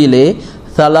குகையிலே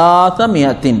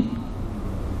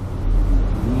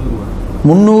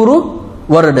 300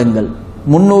 வருடங்கள்,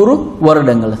 300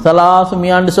 வருடங்கள்.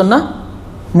 300 சொன்னா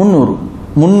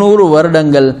 300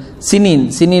 வருடங்கள். சினீன்,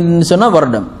 சினீன் சொன்னா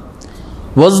வருடம்.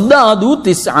 வஸ்தாது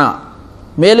 9,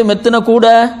 மேலும் எத்தனை கூட?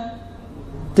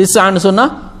 9 சொன்னா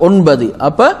 9,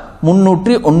 அப்ப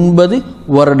 309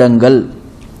 வருடங்கள்.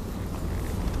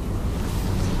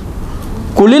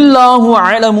 குலில்லாஹு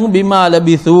அலமு பிமா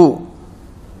லபிது,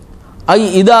 ஐ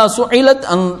இதா சுஇலத்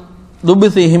அன்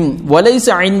துபிசிஹிம் வலைஸ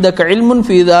இந்தக இல்முன்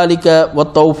ஃபீ ذلك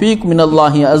والتوفيق من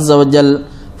الله عز وجل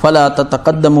فلا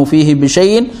تتقدموا فيه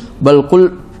بشيء بل قل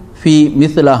في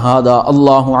مثل هذا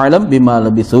الله அலம் பிமா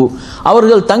லபிது.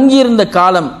 அவர்கள்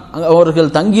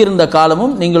தங்கியிருந்த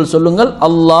காலமும் நீங்கள் சொல்லுங்கள்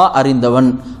அல்லாஹ் அறிந்தவன்,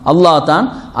 அல்லாஹ் தான்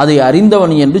அதை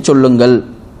அறிந்தவன் என்று சொல்லுங்கள்.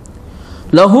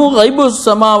 லஹு கைபு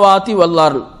ஸமாவாதி வல்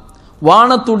அர்த்,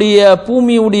 வானத்துடைய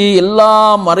பூமியுடைய எல்லா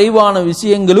மறைவான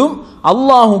விஷயங்களும்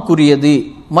அல்லாஹுக்குரியது.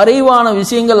 மறைவான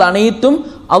விஷயங்கள் அனைத்தும்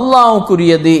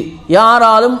அல்லாஹுக்குரியது.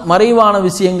 யாராலும் மறைவான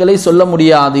விஷயங்களை சொல்ல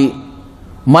முடியாது.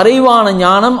 மறைவான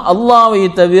ஞானம் அல்லாஹ்வை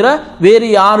தவிர வேறு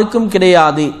யாருக்கும்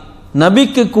கிடையாது.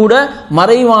 நபிக்கு கூட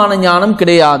மறைவான ஞானம்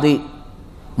கிடையாது.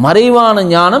 மறைவான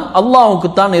ஞானம்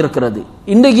அல்லாஹுக்குத்தான் இருக்கிறது.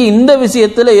 இன்றைக்கு இந்த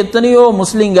விஷயத்தில் எத்தனையோ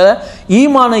முஸ்லிம்களை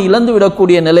ஈமானை இழந்து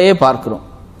விடக்கூடிய நிலையை பார்க்கிறோம்.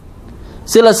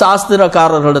 சில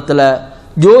சாஸ்திரக்காரர்களிடத்துல,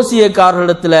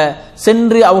 ஜோசியக்காரர்களிடத்துல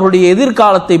சென்று அவருடைய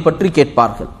எதிர்காலத்தை பற்றி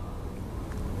கேட்பார்கள்.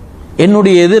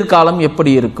 என்னுடைய எதிர்காலம்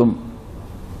எப்படி இருக்கும்?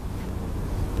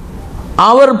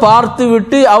 அவர்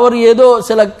பார்த்துவிட்டு அவர் ஏதோ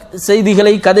சில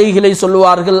செய்திகளை, கதைகளை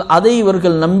சொல்லுவார்கள். அதை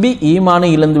இவர்கள் நம்பி ஈமானை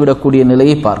இழந்துவிடக்கூடிய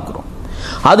நிலையை பார்க்கிறோம்.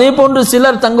 அதே போன்று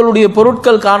சிலர் தங்களுடைய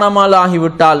பொருட்கள் காணாமல்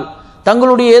ஆகிவிட்டால்,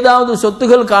 தங்களுடைய ஏதாவது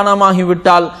சொத்துகள்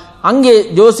காணாமாகிவிட்டால், அங்கே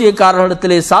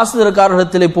ஜோசியக்காரர்களிடத்திலே,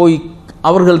 சாஸ்திரக்காரர்களிடத்திலே போய்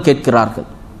அவர்கள் கேட்கிறார்கள்,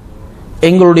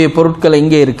 எங்களுடைய பொருட்கள்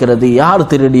எங்கே இருக்கிறது, யார்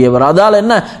திருடியவர்? அதால்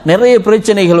என்ன நிறைய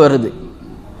பிரச்சனைகள் வருது.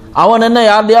 அவன் என்ன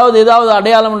யாரையாவது ஏதாவது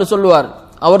அடையாளம் என்று சொல்லுவார்,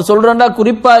 அவர் சொல்றா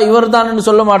குறிப்பா இவர் தான் என்று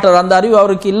சொல்ல மாட்டார், அந்த அறிவு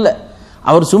அவருக்கு இல்லை.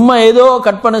 அவர் சும்மா ஏதோ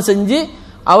கற்பனை செஞ்சு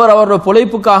அவரோட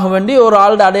பொழைப்புக்காக வேண்டி ஒரு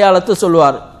ஆளோட அடையாளத்தை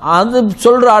சொல்லுவார். அது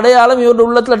சொல்ற அடையாளம் இவருடைய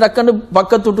உள்ளத்துல டக்குன்னு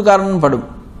பக்கத்து வீட்டுக்காரன் படும்,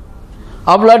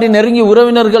 அவ்வளாட்டி நெருங்கி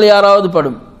உறவினர்கள் யாராவது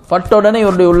பட்ட உடனே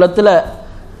இவருடைய உள்ளத்துல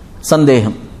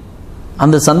சந்தேகம்.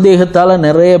 அந்த சந்தேகத்தால்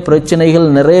நிறைய பிரச்சனைகள்,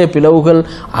 நிறைய பிளவுகள்,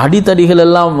 அடித்தடிகள்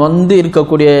எல்லாம் வந்து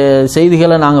இருக்கக்கூடிய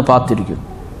செய்திகளை நாங்கள் பார்த்திருக்கிறோம்.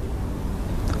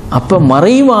 அப்ப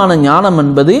மறைவான ஞானம்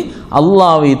என்பது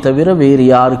அல்லாஹ்வை தவிர வேறு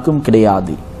யாருக்கும்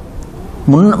கிடையாது.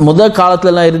 முதல்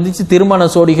காலத்துலலாம் இருந்துச்சு, திருமண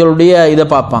சோடிகளுடைய இதை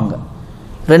பார்ப்பாங்க.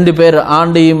 2 பேர்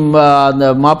ஆண்டையும் அந்த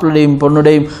மாப்பிள்ளையும்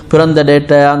பொண்ணுடையும் பிறந்த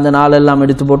டேட்டை அந்த நாளெல்லாம்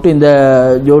எடுத்து போட்டு இந்த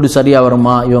ஜோடி சரியா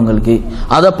வருமா இவங்களுக்கு,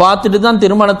 அதை பார்த்துட்டு தான்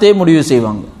திருமணத்தையே முடிவு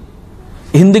செய்வாங்க.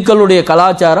 இந்துக்களுடைய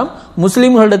கலாச்சாரம்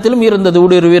முஸ்லீம்களிடத்திலும் இருந்தது,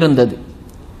 ஊடுருவி இருந்தது.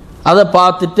 அதை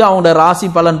பார்த்துட்டு அவங்களோட ராசி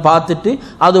பலன் பார்த்துட்டு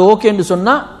அது ஓகேன்னு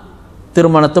சொன்னா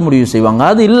திருமணத்தை முடிவு செய்வாங்க.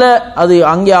 அது இல்லை, அது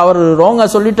அங்கே அவர் ரோங்கா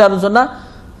சொல்லிட்டாருன்னு சொன்னா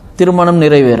திருமணம்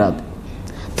நிறைவேறாது.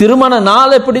 திருமண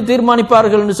நாள் எப்படி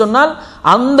தீர்மானிப்பார்கள் என்று சொன்னால்,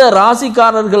 அந்த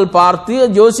ராசிக்காரர்கள் பார்த்து,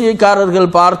 ஜோசியக்காரர்கள்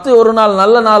பார்த்து ஒரு நாள்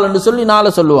நல்ல நாள் என்று சொல்லி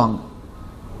நாளை சொல்லுவாங்க.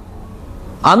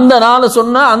 அந்த நாளை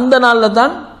சொன்னா அந்த நாளில்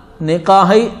தான்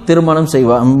நிக்காஹை திருமணம்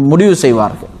முடிவு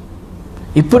செய்வார்கள்.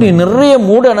 இப்படி நிறைய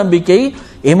மூட நம்பிக்கை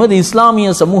எமது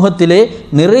இஸ்லாமிய சமூகத்திலே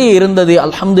நிறைய இருந்தது.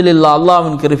 அல்ஹம்துலில்லாஹ்,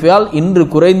 அல்லாஹ்வின் கிருபையால் இன்று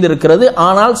குறைந்திருக்கிறது.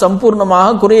 ஆனால்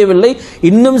சம்பூர்ணமாக குறையவில்லை,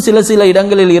 இன்னும் சில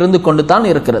இடங்களில் இருந்து கொண்டு தான்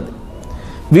இருக்கிறது.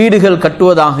 வீடுகள்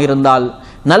கட்டுவதாக இருந்தால்,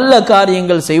 நல்ல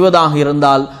காரியங்கள் செய்வதாக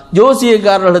இருந்தால்,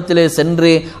 ஜோசியக்காரர்களிடத்திலே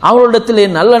சென்று அவர்களிடத்திலே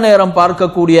நல்ல நேரம்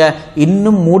பார்க்கக்கூடிய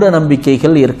இன்னும் மூட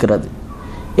நம்பிக்கைகள் இருக்கிறது.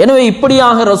 எனவே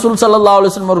இப்படியாக ரசூல் ஸல்லல்லாஹு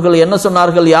அலைஹி வஸல்லம் அவர்கள் என்ன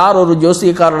சொன்னார்கள், யார் ஒரு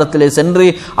ஜோசியக்காரரிடத்திலே சென்று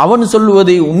அவன்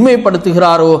சொல்லுவதை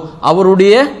உண்மைப்படுத்துகிறாரோ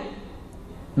அவருடைய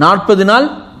 40 நாள்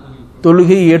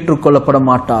தொழுகை ஏற்றுக்கொள்ளப்பட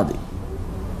மாட்டாது.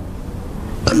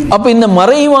 அப்ப இந்த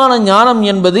மறைவான ஞானம்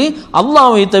என்பது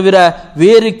அல்லாஹ்வை தவிர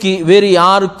வேறு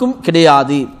யாருக்கும்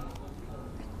கிடையாது.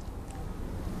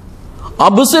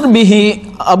 அபுசிர்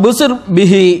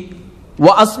பிஹி வ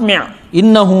அஸ்மி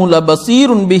இன்னஹு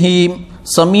லபஸீருன் பிஹி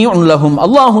சமீஉன் லஹும்.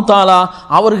 அல்லாஹு தஆலா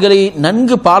அவர்களை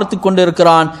நன்கு பார்த்து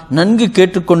கொண்டிருக்கிறான், நன்கு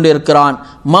கேட்டுக்கொண்டிருக்கிறான்.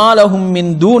 மாலஹும்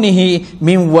மின் தூனிஹி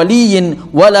மின் வலியின்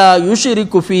வலா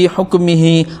யுஷ்ரிகு ஃபீ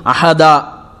ஹுக்மிஹி அஹதா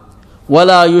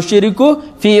வலா யுஷ்ரிகு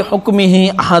ஃபீ ஹுக்மிஹி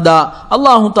அஹதா.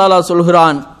 அல்லாஹு தஆலா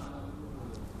சொல்கிறான்,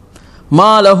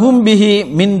 மாலஹும் பிஹி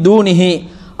மின் தூனிஹி,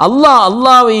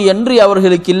 அல்லாஹ்வை அன்றி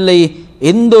அவர்களுக்கு இல்லை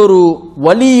எந்த ஒரு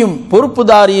வலியும்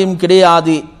பொறுப்புதாரியும்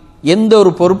கிடையாது. எந்த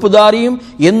ஒரு பொறுப்புதாரியும்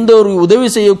எந்த ஒரு உதவி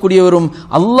செய்யக்கூடியவரும்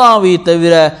அல்லாஹ்வை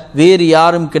தவிர வேறு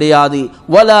யாரும் கிடையாது.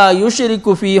 வலா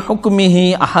யுஷ்ரிகு ஃபீ ஹுக்மிஹி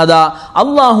அஹதா.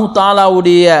 அல்லாஹு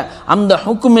தஆலாவுடைய அந்த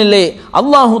ஹுக்மிலே,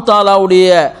 அல்லாஹு தஆலாவுடைய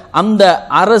அந்த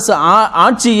அரசு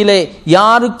ஆட்சியிலே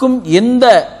யாருக்கும் எந்த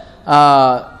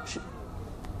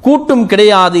கூட்டும்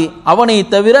கிடையாது. அவனை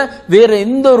தவிர வேற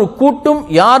எந்த ஒரு கூட்டும்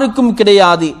யாருக்கும்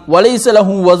கிடையாது. வலைஸ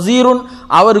லஹு வஸீருன்,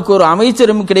 அவருக்கு ஒரு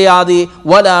அமைச்சரும் கிடையாது.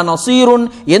 வலா நஸீருன்,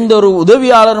 எந்த ஒரு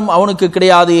உதவியாளரும் அவனுக்கு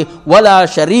கிடையாது. வலா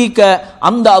ஷரீக,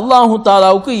 அந்த அல்லாஹு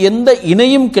தஆலாவுக்கு எந்த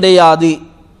இணையும் கிடையாது.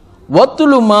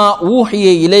 வத்துலு மா ஊஹிய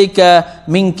இலைக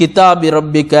மின் கிதாபி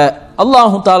ரப்பிக.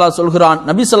 அல்லாஹு தஆலா சொல்கிறான்,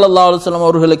 நபி ஸல்லல்லாஹு அலைஹி வஸல்லம்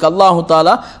அவர்களுக்கு அல்லாஹு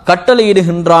தஆலா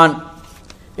கட்டளையிடுகின்றான்.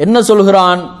 என்ன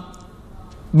சொல்கிறான்?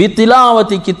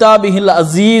 பித்திலாவதி கிதாபிஹில்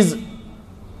அசீஸ்.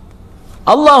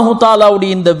 அல்லாஹு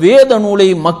தஆலாவுடைய இந்த வேத நூலை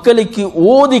மக்களுக்கு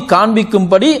ஓதி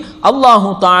காண்பிக்கும்படி அல்லாஹு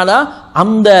தஆலா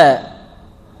அந்த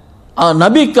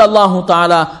நபிக்கு அல்லாஹு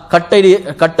தஆலா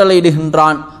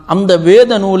கட்டளையிடுகின்றான். அந்த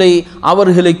வேத நூலை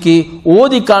அவர்களுக்கு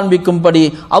ஓதி காண்பிக்கும்படி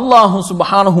அல்லாஹு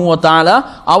சுப்ஹானஹு வ தஆலா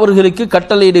அவர்களுக்கு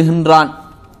கட்டளையிடுகின்றான்.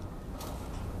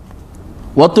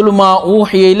 வத்துலு மா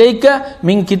ஊஹிய இலைக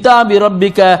மின் கிதாபி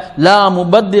ரப்பிக லா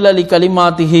முபத்தில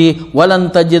லிகலிமாத்திஹி வலன்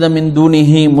தஜித மின்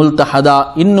தூனிஹி முல்தஹதா.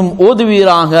 இன்னும்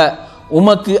ஓதுவீராக,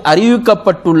 உமக்கு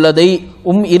அறிவிக்கப்பட்டுள்ளதை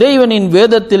இறைவனின்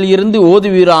வேதத்தில் இருந்து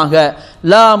ஓதுவீராக.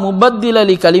 லா முபத்தில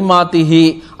லிகலிமாத்திஹி,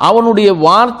 அவனுடைய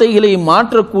வார்த்தைகளை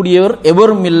மாற்றக்கூடியவர்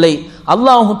எவரும் இல்லை.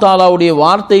 அல்லாஹு தஆலாவுடைய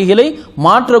வார்த்தைகளை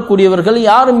மாற்றக்கூடியவர்கள்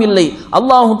யாரும் இல்லை.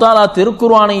 அல்லாஹு தஆலா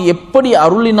திருக்குர்ஆனை எப்படி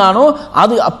அருளினானோ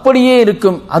அது அப்படியே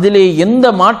இருக்கும், அதிலே எந்த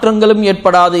மாற்றங்களும்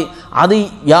ஏற்படாது. அதை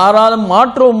யாராலும்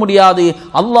மாற்றவும் முடியாது.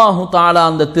 அல்லாஹு தஆலா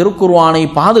அந்த திருக்குர்ஆனை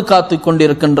பாதுகாத்து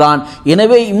கொண்டிருக்கின்றான்.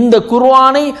 எனவே இந்த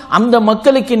குர்ஆனை அந்த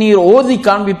மக்களுக்கு நீர் ஓதி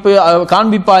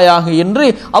காண்பிப்பாயாக என்று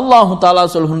அல்லாஹு தஆலா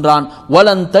சொல்கின்றான்.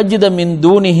 வலன் தஜித மின்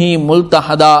தூனிஹி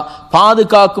முல்தஹதா,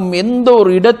 பாதுகாக்கும் எந்த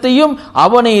ஒரு இடத்தையும்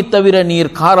அவனை தவிர நீர்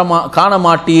காண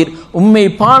மாட்டீர். உம்மை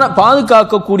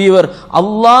பாதுகாக்க கூடியவர்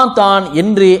அல்லாஹ் தான்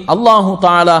என்று அல்லாஹு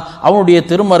தஆலா அவனுடைய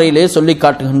திருமறையிலே சொல்லி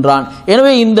காட்டுகின்றான்.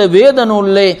 எனவே இந்த வேத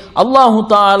நூலிலே அல்லாஹு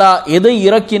தஆலா எதை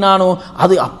இறக்கினானோ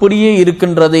அது அப்படியே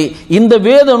இருக்கின்றது. இந்த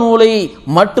வேத நூலை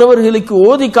மற்றவர்களுக்கு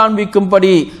ஓதி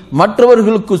காண்பிக்கும்படி,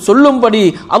 மற்றவர்களுக்கு சொல்லும்படி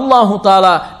அல்லாஹு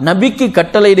தஆலா நபிக்கு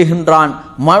கட்டளையிடுகின்றான்.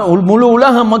 முழு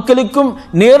உலக மக்களுக்கும்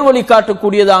நேர்வழி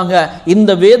காட்டக்கூடியதாக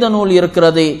இந்த வேத நூல்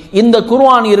இருக்கிறது, இந்த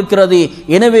குர்ஆன் இருக்கிறது.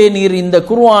 எனவே நீர் இந்த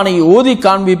குர்ஆனை ஓதி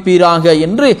காண்பிப்பீராக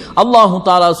என்று அல்லாஹு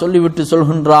தஆலா சொல்லிவிட்டு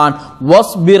சொல்கின்றான்.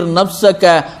 வஸ்பிர் நஃப்ஸக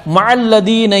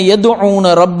மஅல்லதீன யதுஊன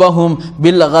ரப்பஹும்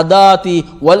பில் கதாதி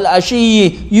வல் அஷீ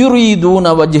யுரீதுன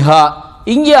வஜ்ஹா.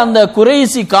 இங்கே அந்த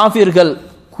குறைசி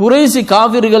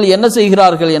காஃபிர்கள் என்ன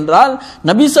செய்கிறார்கள் என்றால்,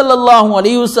 நபி ஸல்லல்லாஹு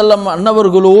அலைஹி வஸல்லம்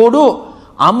அன்னவர்களோடு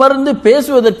அமர்ந்து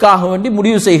பேசுவதற்காக வேண்டி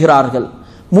முடிவு செய்கிறார்கள்.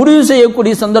 முடிவு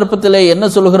செய்யக்கூடிய சந்தர்ப்பத்திலே என்ன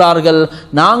சொல்கிறார்கள்,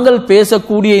 நாங்கள்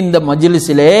பேசக்கூடிய இந்த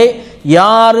மஜ்லிஸிலே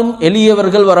யாரும்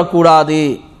எளியவர்கள் வரக்கூடாது,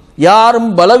 யாரும்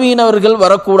பலவீனவர்கள்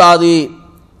வரக்கூடாது,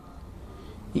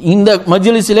 இந்த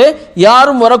மஜ்லிஸிலே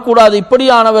யாரும் வரக்கூடாது.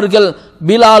 இப்படியானவர்கள்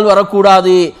பிலால்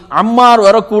வரக்கூடாது, அம்மார்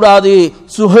வரக்கூடாது,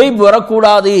 சுஹைப்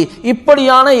வரக்கூடாது,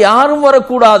 இப்படியான யாரும்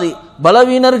வரக்கூடாது,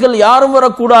 பலவீனர்கள் யாரும்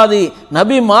வரக்கூடாது,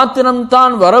 நபி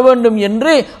மாத்திரம்தான் வர வேண்டும்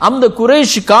என்று அந்த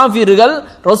குறைஷ் காஃபிர்கள்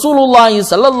ரசூலுல்லாஹி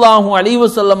ஸல்லல்லாஹு அலைஹி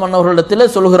வஸல்லம் அவர்களிடத்திலே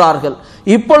சொல்கிறார்கள்.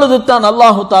 இப்பொழுது தான்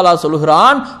அல்லாஹு தஆலா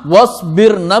சொல்கிறான்,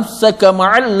 வஸ்பிர் நஃப்ஸக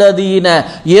மஅல்லதீன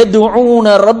யதுஊன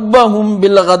ரப்பஹும்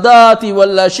பில் கதாதி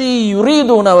வல் அஷீ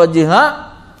யுரீதுன வஜ்ஹா.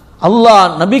 அல்லாஹ்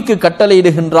நபிக்கு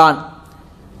கட்டளையிடுகின்றான்,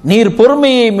 நீர்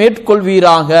பொறுமையை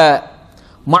மேற்கொள்வீராக.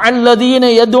 மஅல்லதீன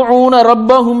யதுஊன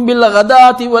ரப்பஹும் பில்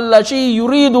கதாதி வல் அஷீ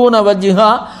யுரீதுன வஜ்ஹா,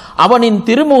 அவனின்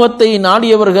திருமுகத்தை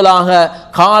நாடியவர்களாக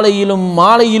காலையிலும்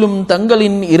மாலையிலும்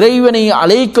தங்களின் இறைவனை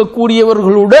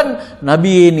அழைக்கக்கூடியவர்களுடன்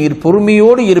நபியே நீர்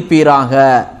பொறுமையோடு இருப்பீராக,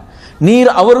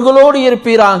 நீர் அவர்களோடு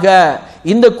இருப்பீராக.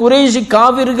 இந்த குறைஷி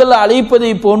காவிர்கள்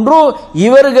அழைப்பதை போன்று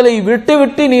இவர்களை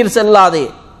விட்டு நீர் செல்லாதே.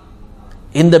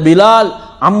 இந்த பிலால்,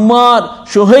 அம்மார்,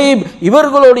 ஷுஹைப்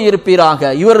இவர்களோடு இருப்பீராக.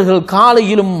 இவர்கள்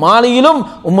காலையிலும் மாலையிலும்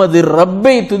உமது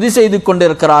ரப்பை துதி செய்து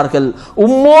கொண்டிருக்கிறார்கள்,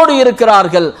 உம்மோடு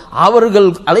இருக்கிறார்கள். அவர்கள்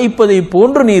அழைப்பதை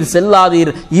போன்று நீர்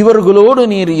செல்லாதீர், இவர்களோடு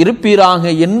நீர் இருப்பீராக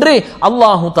என்று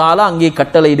அல்லாஹு தஆலா அங்கே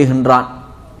கட்டளையிடுகின்றான்.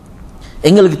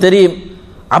 எங்களுக்கு தெரியும்,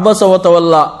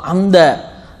 அபஸவத்தவல்லா அந்த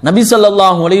நபி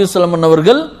ஸல்லல்லாஹு அலைஹி வஸல்லம்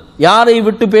அவர்கள் யாரை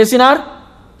விட்டு பேசினார்,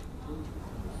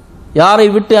 யாரை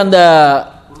விட்டு அந்த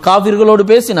காஃபிர்களோடு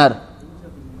பேசினார்?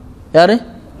 யாரு?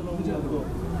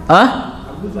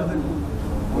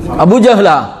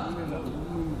 அபூஜஹலா?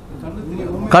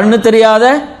 கண்ணு தெரியாத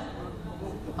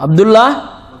அப்துல்லா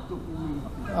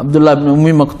இப்னு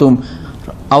உம்மி மக்தூம்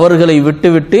அவர்களை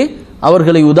விட்டு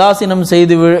அவர்களை உதாசீனம்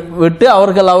செய்து விட்டு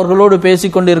அவர்களோடு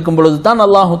பேசிக்கொண்டிருக்கும் பொழுது தான்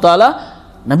அல்லாஹு தஆலா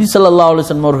நபி ஸல்லல்லாஹு அலைஹி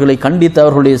வஸல்லம் அவர்களை கண்டித்து,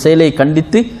 அவர்களுடைய செயலை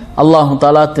கண்டித்து அல்லாஹு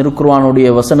தஆலா திருக்குர்ஆனுடைய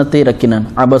வசனத்தை இறக்கினான்.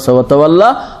 அபஸ வதவல்லா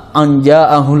அன்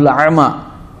ஜாஅஹுல் அமா,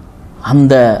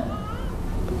 அந்த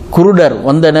குருடர்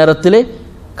வந்த நேரத்திலே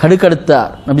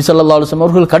கடுக்கெடுத்தார், நபி ஸல்லல்லாஹு அலைஹி வஸல்லம்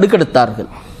அவர்கள் கடுக்கெடுத்தார்கள்.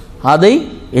 அதை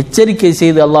எச்சரிக்கை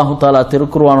செய்து அல்லாஹு தஆலா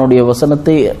திருக்குர்ஆனுடைய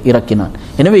வசனத்தை இறக்கினான்.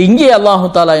 எனவே இங்கே அல்லாஹு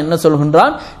தஆலா என்ன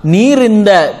சொல்கின்றான், நீர்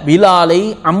இந்த பிலாலை,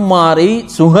 அம்மாரை,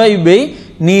 சுஹைபை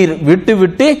நீர்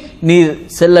விட்டு நீர்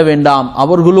செல்ல வேண்டாம்,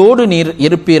 அவர்களோடு நீர்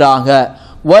இருப்பீராக.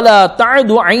 வலா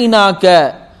தஅது ஐனாக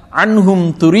அன்ஹும்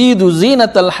துரீது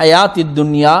ஸீனத்தல் ஹயாத்தித்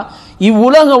துன்யா,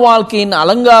 இவ்வுலக வாழ்க்கையின்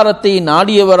அலங்காரத்தை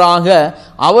நாடியவராக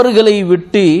அவர்களை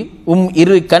விட்டு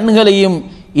இரு கண்களையும்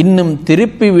இன்னும்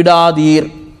திருப்பி விடாதீர்,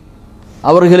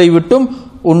 அவர்களை விட்டும்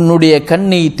உன்னுடைய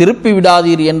கண்ணை திருப்பி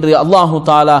விடாதீர் என்று அல்லாஹு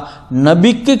தஆலா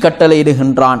நபிக்கு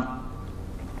கட்டளையிடுகின்றான்.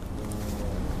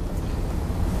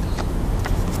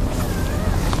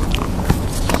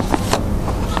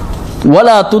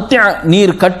 வலா துத்தி,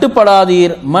 நீர்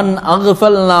கட்டுப்படாதீர், மன்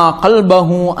அக்ஃபல்னா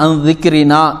கல்பஹு அன்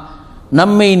ذிக்ரினா,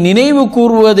 நம்மை நினைவு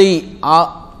கூறுவதை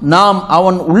நாம்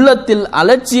அவன் உள்ளத்தில்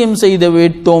அலட்சியம் செய்து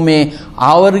வைத்தோமே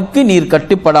அவருக்கு நீர்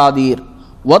கட்டுப்படாதீர்.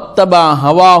 வத்தபா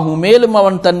ஹவாஹு, மேலும்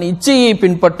அவன் தன் இச்சையை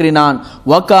பின்பற்றினான்.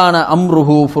 வகான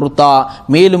அம்ருஹு ஃபுர்தா,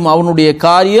 மேலும் அவனுடைய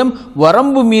காரியம்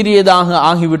வரம்பு மீறியதாக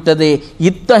ஆகிவிட்டதே,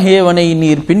 இத்தகையவனை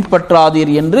நீர்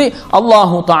பின்பற்றாதீர் என்று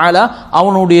அல்லாஹு தஆலா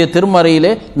அவனுடைய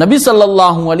திருமறையிலே நபி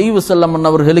ஸல்லல்லாஹு அலைஹி வஸல்லம்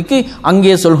அவர்களுக்கு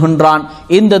அங்கே சொல்கின்றான்.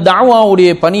 இந்த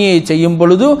தாவாவுடைய பணியை செய்யும்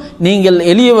பொழுது நீங்கள்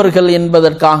எளியவர்கள்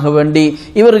என்பதற்காக வேண்டி,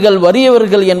 இவர்கள்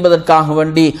வறியவர்கள் என்பதற்காக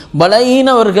வேண்டி,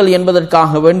 பலஹீனவர்கள்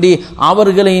என்பதற்காக வேண்டி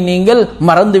அவர்களை நீங்கள்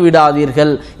மறந்து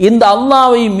விடாதீர்கள். இந்த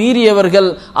அல்லாஹ்வை மீறியவர்கள்,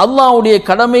 அல்லாஹ்வுடைய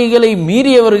கடமைகளை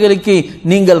மீறியவர்களுக்கு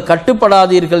நீங்கள்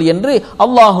கட்டுப்படாதீர்கள் என்று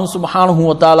அல்லாஹ் சுப்ஹானஹு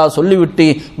வ தஆலா சொல்லிவிட்டு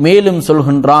மேலும்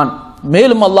சொல்கின்றான்.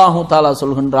 மேலும் அல்லாஹு தஆலா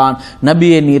சொல்கின்றான்,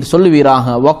 நபியே நீர் சொல்லுவீராக,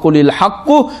 வகுலில்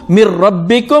ஹக்கு மிர்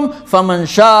ரப்பிக்கும் ஃபமன்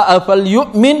ஷாஅ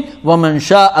ஃபல்யுமின் வமன்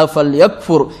ஷாஅ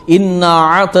ஃபல்யக்ஃபுர் இன்னா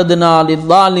அஅதனா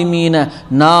லிஸ்ஸாலிமீன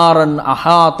நாரன்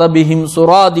அஹாத பிஹிம்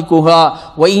சுராதிகுஹா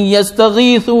வ இன்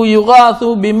யஸ்தகீஸு யுகாஸு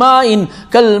பிமாஇன்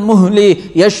கல் முஹ்லி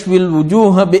யஷ்வில்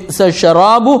வுஜூஹ பிஸ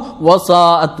ஷராபு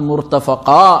வஸாஅத்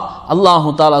முர்தஃபகா.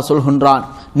 அல்லாஹு தஆலா சொல்கின்றான்,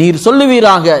 நீர்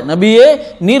சொல்லுவீராக, நபியே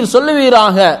நீர்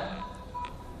சொல்லுவீராக,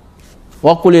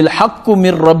 வகுலில் ஹக்கு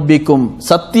மிர் ரப்பிக்கும்,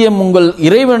 சத்தியம் உங்கள்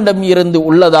இறைவனிடம் இருந்து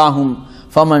உள்ளதாகும்.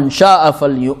 ஃபமன் ஷாஅ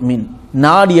ஃபல்யுமின்,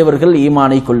 நாடியவர்கள்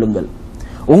ஈமானை கொள்ளுங்கள்.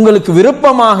 உங்களுக்கு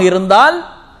விருப்பமாக இருந்தால்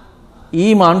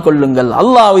ஈமான் கொள்ளுங்கள்,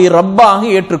 அல்லாஹ்வை ரப்பாக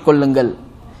ஏற்றுக்கொள்ளுங்கள்.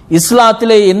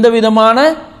 இஸ்லாத்திலே எந்த விதமான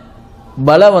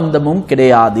பலவந்தமும்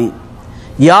கிடையாது.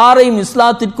 யாரையும்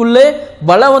இஸ்லாத்திற்குள்ளே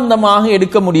பலவந்தமாக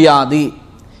எடுக்க முடியாது.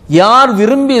 யார்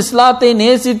விரும்பி இஸ்லாத்தை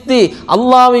நேசித்து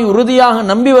அல்லாஹ்வை உறுதியாக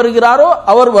நம்பி வருகிறாரோ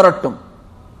அவர் வரட்டும்.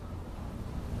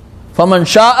 ஃபமன்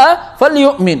ஷாஅ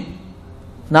ஃபல்யுமின்,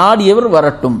 நாடியவர்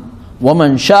வரட்டும்.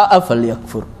 வமன் ஷாஅ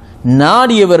ஃபல்யக்ஃபுர்,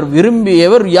 நாடியவர்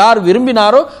விரும்பியவர் யார்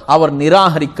விரும்பினாரோ அவர்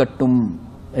நிராகரிக்கட்டும்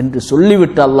என்று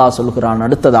சொல்லிவிட்டு அல்லாஹ் சொல்கிறான்.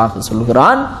 அடுத்ததாக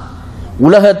சொல்கிறான்,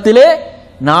 உலகத்திலே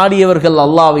நாடியவர்கள்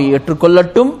அல்லாஹ்வை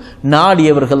ஏற்றுக்கொள்ளட்டும்,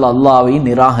 நாடியவர்கள் அல்லாஹ்வை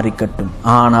நிராகரிக்கட்டும்.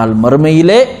 ஆனால்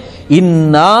மறுமையிலே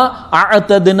இன்னா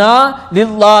அஅதனா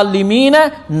லிஸ்ஸாலிமீன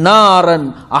நாரன்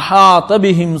அஹாத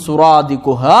பிஹிம்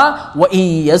சுராதிகுஹா வ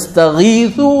இன்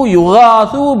யஸ்தகீஸு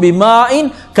யுகாஸு பிமாஇன்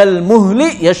கல் முஹ்லி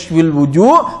யஷ்வில் வுஜூ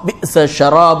பிஸ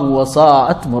ஷராபு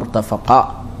வஸாஅத் முர்தஃபகா.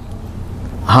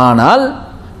 ஆனால்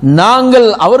நாங்கள்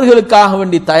அவர்களுக்காக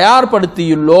வேண்டி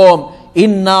தயார்படுத்தியுள்ளோம்.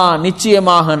 இன்னா,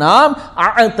 நிச்சயமாக நாம்,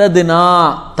 அஅதனா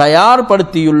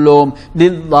தயார்படுத்தியுள்ளோம்,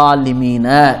 லிஸ்ஸாலிமீன,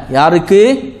 யாருக்கு?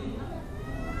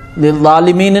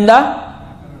 லிஸ்ஸாலிமீனா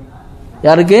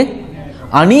யாருக்கு?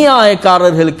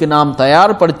 அநியாயக்காரர்களுக்கு நாம்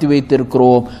தயார்படுத்தி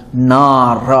வைத்திருக்கிறோம்.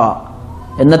 நாரா,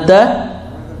 என்னத்த?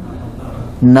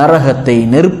 நரகத்தை,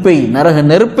 நெருப்பை, நரக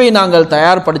நெருப்பை நாங்கள்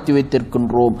தயார்படுத்தி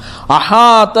வைத்திருக்கின்றோம்.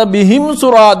 அஹாத பிஹிம்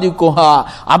சுராதிகுஹா,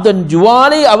 அதன்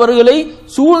ஜுவாலை அவர்களை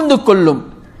சூழ்ந்து கொள்ளும்.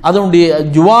 அதனுடைய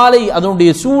ஜுவாலை,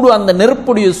 அதனுடைய சூடு, அந்த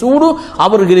நெருப்புடைய சூடு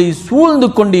அவர்களை சூழ்ந்து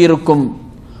கொண்டு இருக்கும்.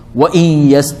 وَإِنْ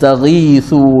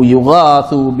يَسْتَغِيثُوا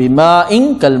يُغَاثُوا بِمَاءٍ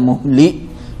كَالْمُهْلِ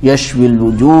يَشْوِي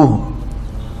الْوُجُوهَ,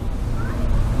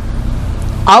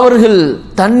 அவர்கள்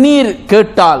தண்ணீர்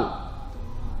கேட்டால்,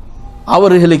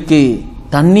 அவர்களுக்கு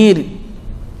தண்ணீர்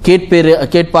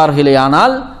கேட்பார்களே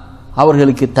ஆனால்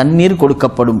அவர்களுக்கு தண்ணீர்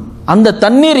கொடுக்கப்படும். அந்த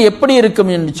தண்ணீர் எப்படி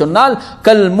இருக்கும் என்று சொன்னால்,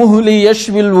 கல் முஹ்லி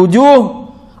யஷ்வில் வுஜூஹ்,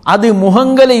 அது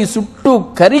முகங்களை சுட்டு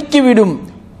கருக்கிவிடும்.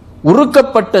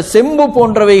 உருக்கப்பட்ட செம்பு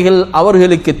போன்றவைகள்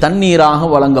அவர்களுக்கு தண்ணீராக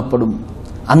வழங்கப்படும்.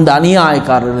 அந்த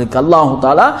அநியாயக்காரர்களுக்கு அல்லாஹு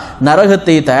தஆலா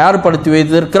நரகத்தை தயார்படுத்தி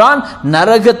வைத்திருக்கிறான்.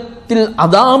 நரகத்தில்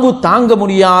அதாபு தாங்க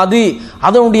முடியாது,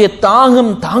 அதனுடைய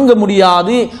தாகம் தாங்க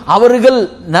முடியாது. அவர்கள்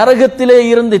நரகத்திலே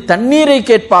இருந்து தண்ணீரை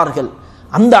கேட்பார்கள்.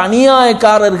 அந்த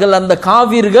அநியாயக்காரர்கள், அந்த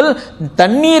காவிர்கள்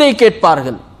தண்ணீரை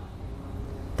கேட்பார்கள்.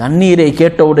 தண்ணீரை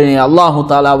கேட்டவுடனே அல்லாஹு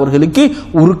தஆலா அவர்களுக்கு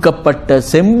உருக்கப்பட்ட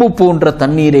செம்பு போன்ற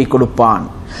தண்ணீரை கொடுப்பான்.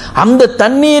 அந்த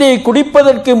தண்ணீரை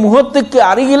குடிப்பதற்கு முகத்துக்கு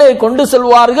அருகிலே கொண்டு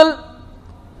செல்வார்கள்.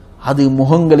 அது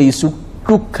முகங்களை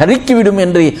சுட்டு கருக்கிவிடும்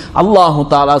என்று அல்லாஹு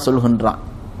தஆலா சொல்கின்றான்.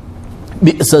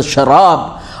 பிஸ ஷராப்,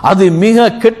 அது மிக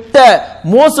கெட்ட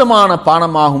மோசமான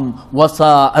பானமாகும்.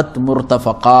 வஸாஅத்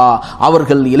முர்தஃபகா,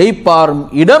 அவர்கள் இளைப்பாறும்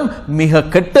இடம் மிக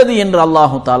கெட்டது என்று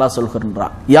அல்லாஹு தஆலா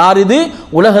சொல்கின்றான். யார் இது?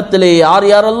 உலகத்திலே யார்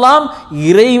யாரெல்லாம்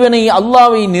இறைவனை,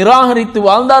 அல்லாஹ்வை நிராகரித்து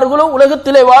வாழ்ந்தார்களோ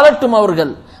உலகத்திலே வாழட்டும்.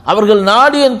 அவர்கள்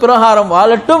நாடியன் பிரகாரம்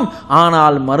வாழட்டும்.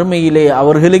 ஆனால் மறுமையிலே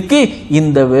அவர்களுக்கு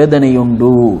இந்த வேதனை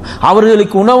உண்டு.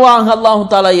 அவர்களுக்கு உணவாக அல்லாஹு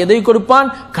தஆலா எதை கொடுப்பான்?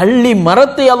 கள்ளி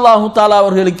மரத்தை அல்லாஹு தஆலா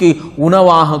அவர்களுக்கு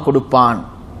உணவாக கொடுப்பான்.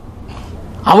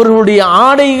 அவர்களுடைய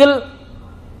ஆடைகள்,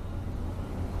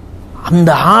 அந்த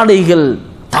ஆடைகள்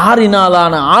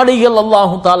தாரினாலான ஆடைகள்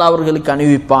அல்லாஹு தஆலா அவர்களுக்கு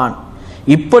அணிவிப்பான்.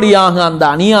 இப்படியாக அந்த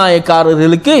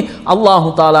அநியாயக்காரர்களுக்கு அல்லாஹு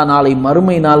தாலா நாளை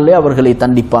மறுமை நாளிலே அவர்களை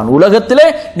தண்டிப்பான். உலகத்திலே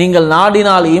நீங்கள்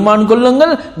நாடினால் ஈமான்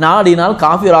கொள்ளுங்கள், நாடினால்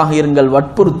காஃபிராக இருங்கள்,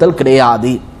 வற்புறுத்தல்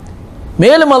கிடையாது.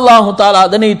 மேலும் அல்லாஹு தாலா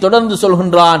அதனை தொடர்ந்து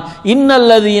சொல்கின்றான்,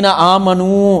 இன்னல்லதீன ஆமனு,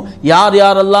 யார்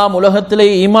யாரெல்லாம் உலகத்திலே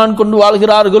ஈமான் கொண்டு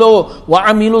வாழ்கிறார்களோ,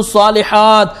 வஅமிலு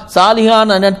ஸாலிஹாத்,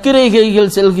 சாலிஹான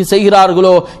நற்கிரைகள்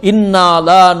செய்கிறார்களோ, இன்னா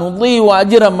லா நுதீஉ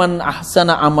அஜ்ர மன்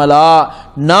அஹ்ஸன அமலா,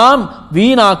 நாம்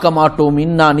வீணாக்க மாட்டோம்,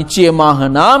 இன்னா நிச்சயமாக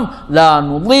நாம், லா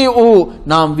நுதீஉ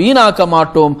நாம் வீணாக்க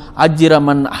மாட்டோம், அஜ்ர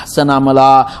மன் அஹ்ஸன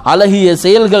அமலா அழகிய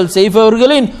செயல்கள்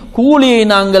செய்பவர்களின் கூலியை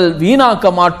நாங்கள் வீணாக்க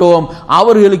மாட்டோம்,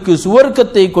 அவர்களுக்கு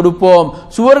சுவர்க்கத்தை கொடுப்போம்,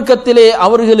 சுவர்க்கத்திலே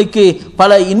அவர்களுக்கு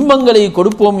பல இன்பங்களை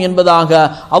கொடுப்போம் என்பதாக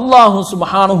அல்லாஹு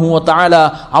சுப்ஹானஹு வ தஆலா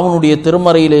அவனுடைய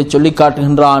திருமறையிலே சொல்லி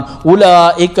காட்டுகின்றான்.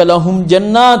 உலாஇக லஹும்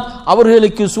ஜன்னாத்,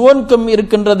 அவர்களுக்கு சுவர்க்கம்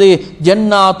இருக்கின்றது,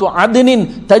 ஜன்னாத்து அத்னின்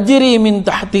தஜ்ரி மின்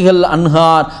தஹ்திஹல்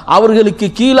அன்ஹார், அவர்களுக்கு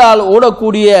கீழால்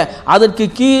ஓடக்கூடிய, அதற்கு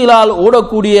கீழால்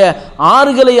ஓடக்கூடிய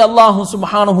ஆறுகளை அல்லாஹு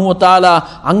சுப்ஹானஹு வ தஆலா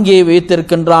அங்கே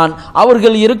வைத்திருக்கின்றான்.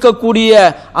 அவர்கள் இருக்கக்கூடிய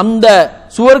அந்த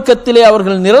சுவர்க்கத்திலே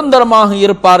அவர்கள் நிரந்தரமாக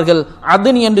இருப்பார்கள்.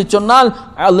 அதன் என்று சொன்னால்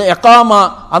இகாமா,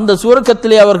 அந்த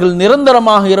சுவர்க்கத்திலே அவர்கள்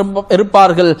நிரந்தரமாக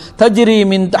இருப்பார்கள். தஜ்ரி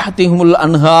மின் தஹ்திஹுல்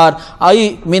அன்ஹார் ஐ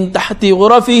மின் தஹ்தி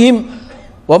குரஃபிஹிம்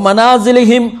வ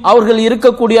மனாசிலிஹிம், அவர்கள்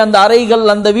இருக்கக்கூடிய அந்த அறைகள்,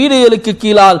 அந்த வீடுகளுக்கு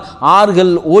கீழால்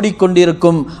ஆறுகள்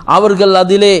ஓடிக்கொண்டிருக்கும். அவர்கள்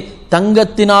அதிலே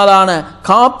தங்கத்தினாலான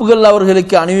காப்புகள்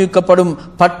அவர்களுக்கு அணிவிக்கப்படும்,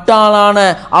 பட்டாலான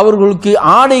அவர்களுக்கு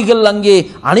ஆடைகள் அங்கே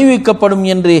அணிவிக்கப்படும்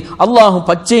என்று அல்லாஹ்,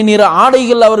 பச்சை நிற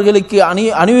ஆடைகள் அவர்களுக்கு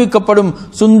அணிவிக்கப்படும்,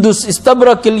 சுந்துஸ்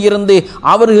இஸ்தப்ரக்கில் இருந்து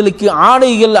அவர்களுக்கு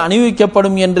ஆடைகள்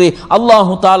அணிவிக்கப்படும் என்று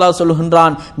அல்லாஹு தாலா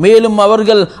சொல்கின்றான். மேலும்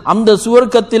அவர்கள் அந்த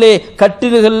சுவர்க்கத்திலே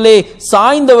கட்டில்களிலே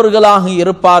சாய்ந்தவர்களாக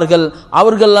இருப்பார்கள்.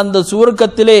 அவர்கள் அந்த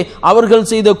சுவர்க்கத்திலே அவர்கள்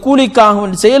செய்த கூலிக்காக,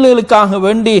 செயல்களுக்காக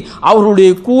வேண்டி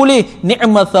அவர்களுடைய கூலி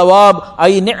நிஅமத் ஸவாப்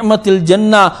ஐ நிஅமத்தில்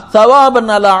ஜன்னா ஸவாபன்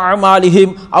அலா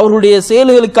அமாலிஹிம், அவருடைய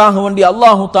செயல்களுக்காக வேண்டி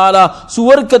அல்லாஹு தஆலா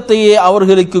சுவர்க்கத்தையே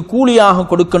அவர்களுக்கு கூலியாக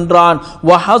கொடுக்கின்றான்.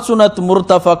 வ ஹஸனத்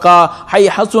முர்தஃபகா ஹை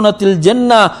ஹஸனத்தில்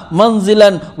ஜன்னா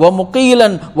மன்சிலன் வ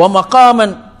முகீலன் வ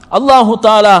மகாமன், அல்லாஹு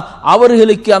தாலா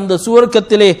அவர்களுக்கு அந்த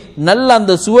சுவர்க்கத்திலே நல்ல,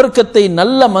 அந்த சுவர்க்கத்தை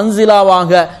நல்ல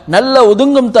மன்சிலாவாக, நல்ல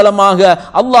ஒதுங்கும் தலமாக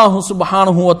அல்லாஹு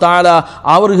சுப்ஹானஹு வ தஆலா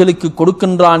அவர்களுக்கு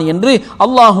கொடுக்கின்றான் என்று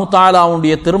அல்லாஹு தாலா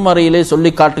அவனுடைய திருமறையிலே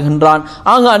சொல்லி காட்டுகின்றான்.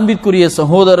 ஆக அன்பிற்குரிய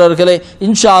சகோதரர்களே,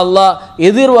 இன்ஷா அல்லாஹ்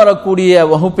எதிர்வரக்கூடிய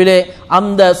வகுப்பிலே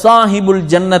அந்த சாஹிபுல்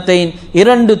ஜன்னத்தைன்,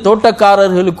 இரண்டு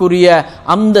தோட்டக்காரர்களுக்குரிய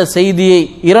அந்த செய்தியை,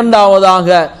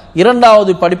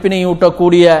 இரண்டாவது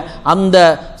படிப்பினையூட்டக்கூடிய அந்த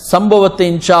சம்பவத்தை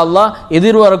இன்ஷா அல்லாஹ்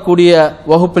எதிர்வரக்கூடிய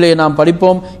வகுப்பிலே நாம்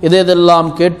படிப்போம். எதெல்லாம்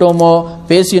கேட்டோமோ,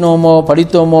 பேசினோமோ,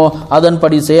 படித்தோமோ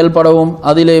அதன்படி செயல்படவும்,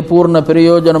 அதிலே பூர்ண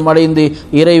பிரயோஜனம் அடைந்து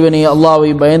இறைவனை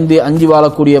அல்லாஹ்வை பயந்து அஞ்சி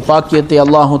வாழக்கூடிய பாக்கியத்தை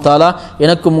அல்லாஹு தாலா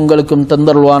எனக்கும் உங்களுக்கும்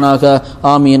தந்தருள்வானாக.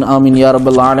 ஆமீன் ஆமீன் யா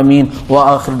ரப்பல் ஆலமீன். வ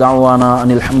ஆகிர் தஅவானா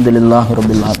அனில் ஹம்துலில்லாஹி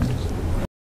ரப்பில் ஆலமீன்.